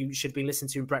men who should be listened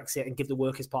to in Brexit and give the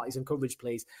workers' party some coverage,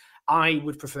 please. I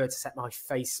would prefer to set my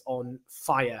face on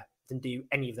fire than do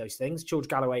any of those things. George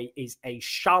Galloway is a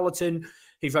charlatan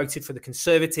who voted for the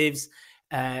Conservatives.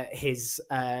 His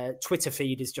Twitter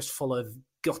feed is just full of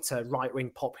gutter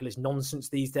right-wing populist nonsense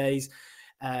these days,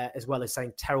 as well as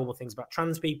saying terrible things about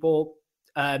trans people.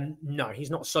 No, he's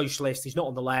not a socialist. He's not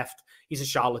on the left. He's a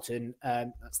charlatan.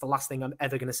 That's the last thing I'm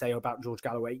ever going to say about George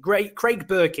Galloway. Great. Craig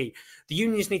Berkey. The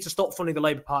unions need to stop funding the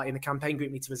Labour Party and the campaign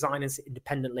group need to resign and sit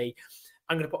independently.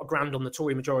 I'm going to put a grand on the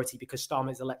Tory majority because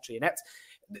Starmer is electorally inept.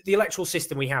 The electoral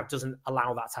system we have doesn't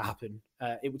allow that to happen.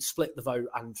 It would split the vote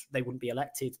and they wouldn't be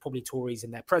elected. Probably Tories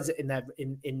in their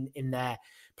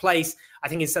place. I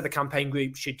think instead the campaign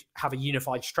group should have a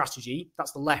unified strategy.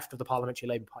 That's the left of the Parliamentary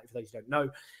Labour Party, for those who don't know.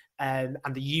 And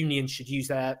the unions should use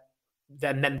their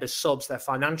members' subs, their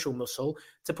financial muscle,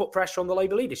 to put pressure on the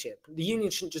Labour leadership. The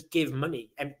unions shouldn't just give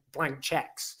money and blank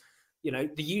checks. You know,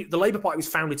 the Labour Party was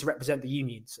founded to represent the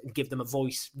unions and give them a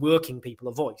voice, working people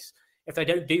a voice. If they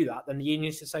don't do that, then the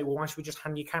unions should say, well, why should we just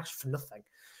hand you cash for nothing?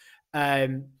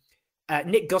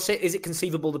 Nick Gossett, is it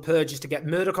conceivable the purge is to get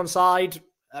Murdoch on side?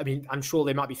 I mean, I'm sure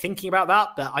they might be thinking about that,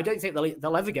 but I don't think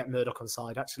they'll ever get Murdoch on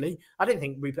side, actually. I don't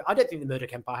think the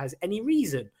Murdoch Empire has any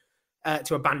reason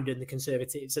to abandon the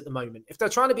Conservatives at the moment. If they're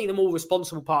trying to be the more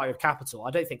responsible party of Capital,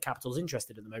 I don't think Capital's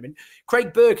interested at the moment.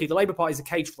 Craig Berkey, the Labour Party is a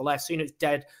cage for the left. Soon it's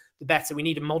dead. the better. We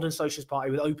need a modern socialist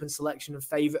party with open selection and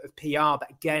favour of PR.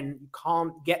 But again, you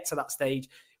can't get to that stage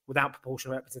without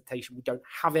proportional representation. We don't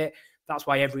have it. That's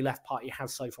why every left party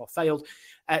has so far failed.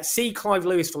 C. Clive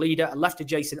Lewis for leader, a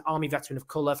left-adjacent army veteran of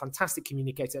colour, fantastic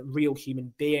communicator, real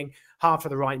human being, hard for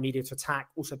the right media to attack.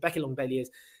 Also, Becky Long-Bailey as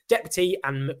deputy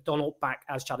and McDonnell back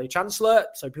as Shadow Chancellor.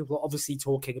 So people are obviously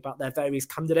talking about their various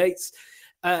candidates.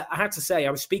 I have to say,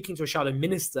 I was speaking to a shadow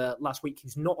minister last week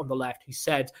who's not on the left, who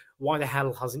said, why the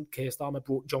hell hasn't Keir Starmer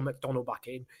brought John McDonnell back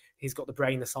in? He's got the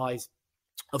brain the size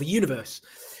of a universe,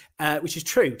 which is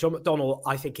true. John McDonnell,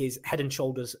 I think, is head and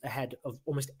shoulders ahead of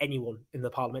almost anyone in the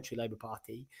Parliamentary Labour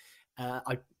Party.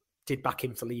 I did back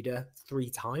him for leader 4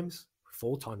 times,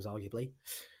 arguably.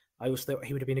 I always thought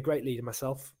he would have been a great leader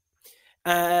myself.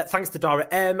 Thanks to Dara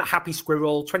M, Happy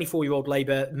Squirrel, 24-year-old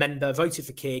Labour member, voted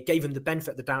for Keir, gave him the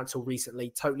benefit of the doubt until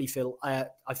recently. I feel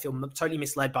totally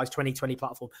misled by his 2020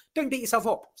 platform. Don't beat yourself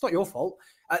up. It's not your fault.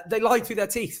 They lied through their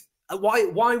teeth.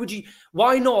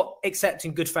 Why not accept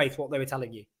in good faith what they were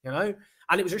telling you,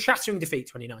 And it was a shattering defeat,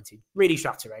 2019, really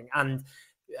shattering. And,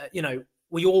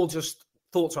 we all just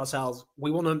thought to ourselves,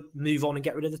 we want to move on and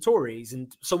get rid of the Tories.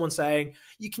 And someone saying,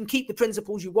 you can keep the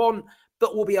principles you want,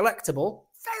 but will be electable.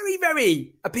 Very,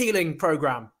 very appealing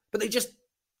programme. But they just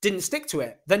didn't stick to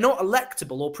it. They're not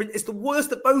electable it's the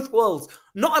worst of both worlds.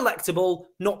 Not electable,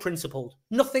 not principled.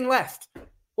 Nothing left.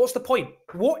 What's the point?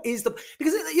 Because,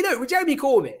 with Jeremy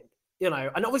Corbyn,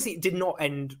 and obviously it did not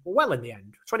end well in the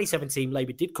end. 2017,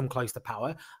 Labour did come close to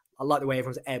power. I like the way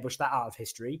everyone's airbrushed that out of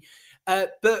history.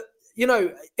 But,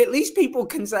 at least people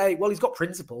can say, well, he's got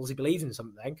principles, he believes in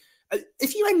something.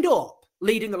 If you end up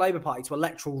leading the Labour Party to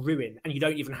electoral ruin and you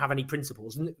don't even have any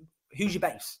principles, who's your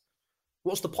base?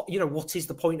 What is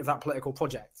the point of that political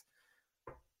project?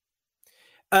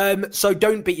 So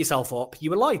don't beat yourself up.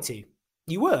 You were lied to.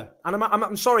 You were. And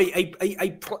I'm sorry,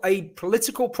 a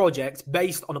political project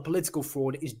based on a political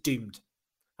fraud is doomed.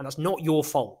 And that's not your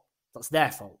fault. That's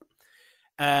their fault.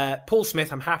 Paul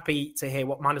Smith, I'm happy to hear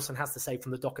what Mandelson has to say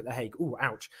from the dock at The Hague. Ooh,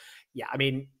 ouch. Yeah, I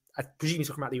mean, I presume he's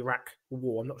talking about the Iraq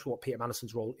War. I'm not sure what Peter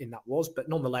Mandelson's role in that was, but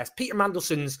nonetheless, Peter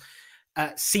Mandelson's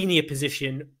senior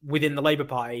position within the Labour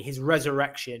Party, his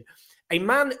resurrection, a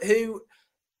man who,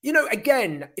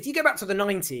 again, if you go back to the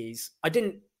 90s,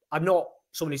 I'm not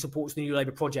someone who supports the New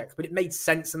Labour project, but it made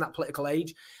sense in that political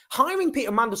age. Hiring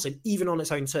Peter Mandelson, even on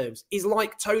its own terms, is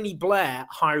like Tony Blair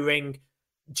hiring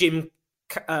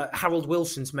Harold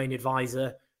Wilson's main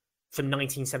advisor from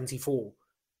 1974.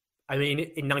 I mean,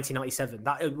 in 1997,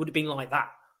 it would have been like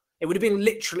that. It would have been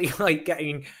literally like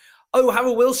getting,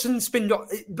 Harold Wilson spinned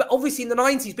off. But obviously in the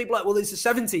 90s, people are like, well, it's the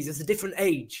 70s, it's a different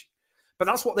age. But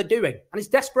that's what they're doing. And it's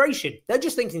desperation. They're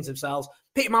just thinking to themselves,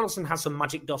 Peter Mandelson has some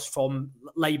magic dust from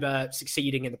Labour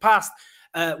succeeding in the past.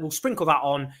 We'll sprinkle that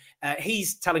on.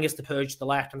 He's telling us to purge the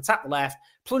left and attack the left,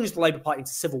 plunge the Labour Party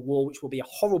into civil war, which will be a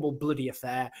horrible, bloody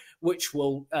affair, which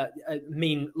will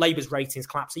mean Labour's ratings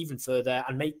collapse even further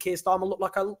and make Keir Starmer look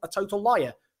like a total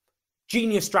liar.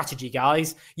 Genius strategy,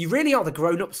 guys. You really are the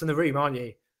grown-ups in the room, aren't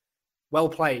you? Well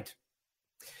played.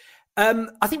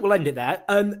 I think we'll end it there.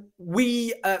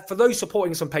 For those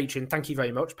supporting us on Patreon, thank you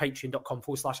very much.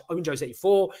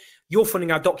 Patreon.com/OwenJones84. You're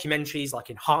funding our documentaries,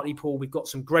 like in Hartlepool. We've got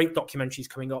some great documentaries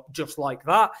coming up just like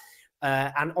that.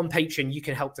 And on Patreon, you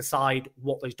can help decide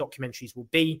what those documentaries will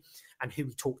be and who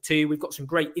we talk to. We've got some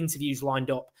great interviews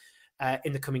lined up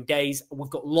in the coming days.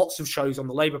 We've got lots of shows on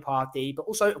the Labour Party, but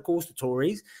also, of course, the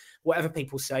Tories. Whatever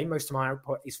people say, most of my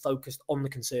output is focused on the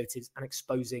Conservatives and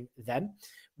exposing them.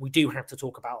 We do have to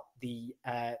talk about the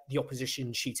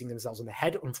opposition shooting themselves in the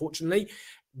head, unfortunately.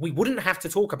 We wouldn't have to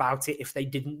talk about it if they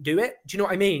didn't do it. Do you know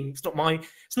what I mean? It's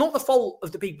not the fault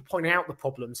of the people pointing out the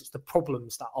problems. It's the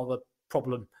problems that are the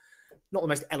problem. Not the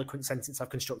most eloquent sentence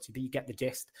I've constructed, but you get the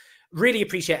gist. Really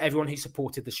appreciate everyone who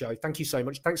supported the show. Thank you so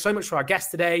much. Thanks so much for our guest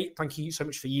today. Thank you so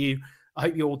much for you. I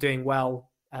hope you're all doing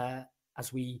well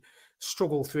as we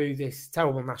struggle through this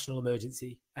terrible national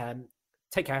emergency.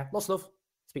 Take care. Lots of love.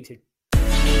 Speak soon.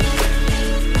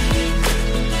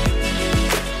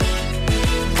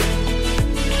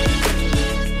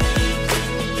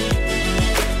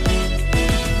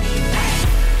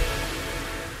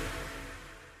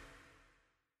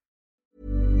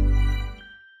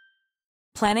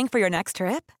 Planning for your next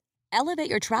trip? Elevate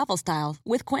your travel style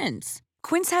with Quince.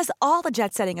 Quince has all the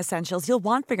jet-setting essentials you'll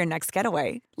want for your next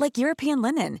getaway, like European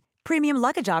linen, premium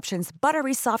luggage options,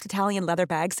 buttery soft Italian leather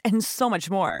bags, and so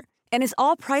much more. And is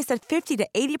all priced at 50 to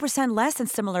 80% less than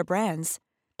similar brands.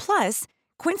 Plus,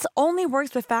 Quince only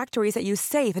works with factories that use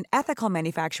safe and ethical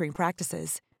manufacturing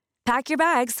practices. Pack your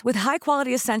bags with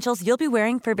high-quality essentials you'll be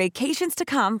wearing for vacations to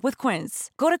come with Quince.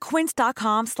 Go to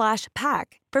quince.com/pack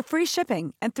for free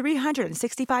shipping and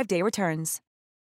 365-day returns.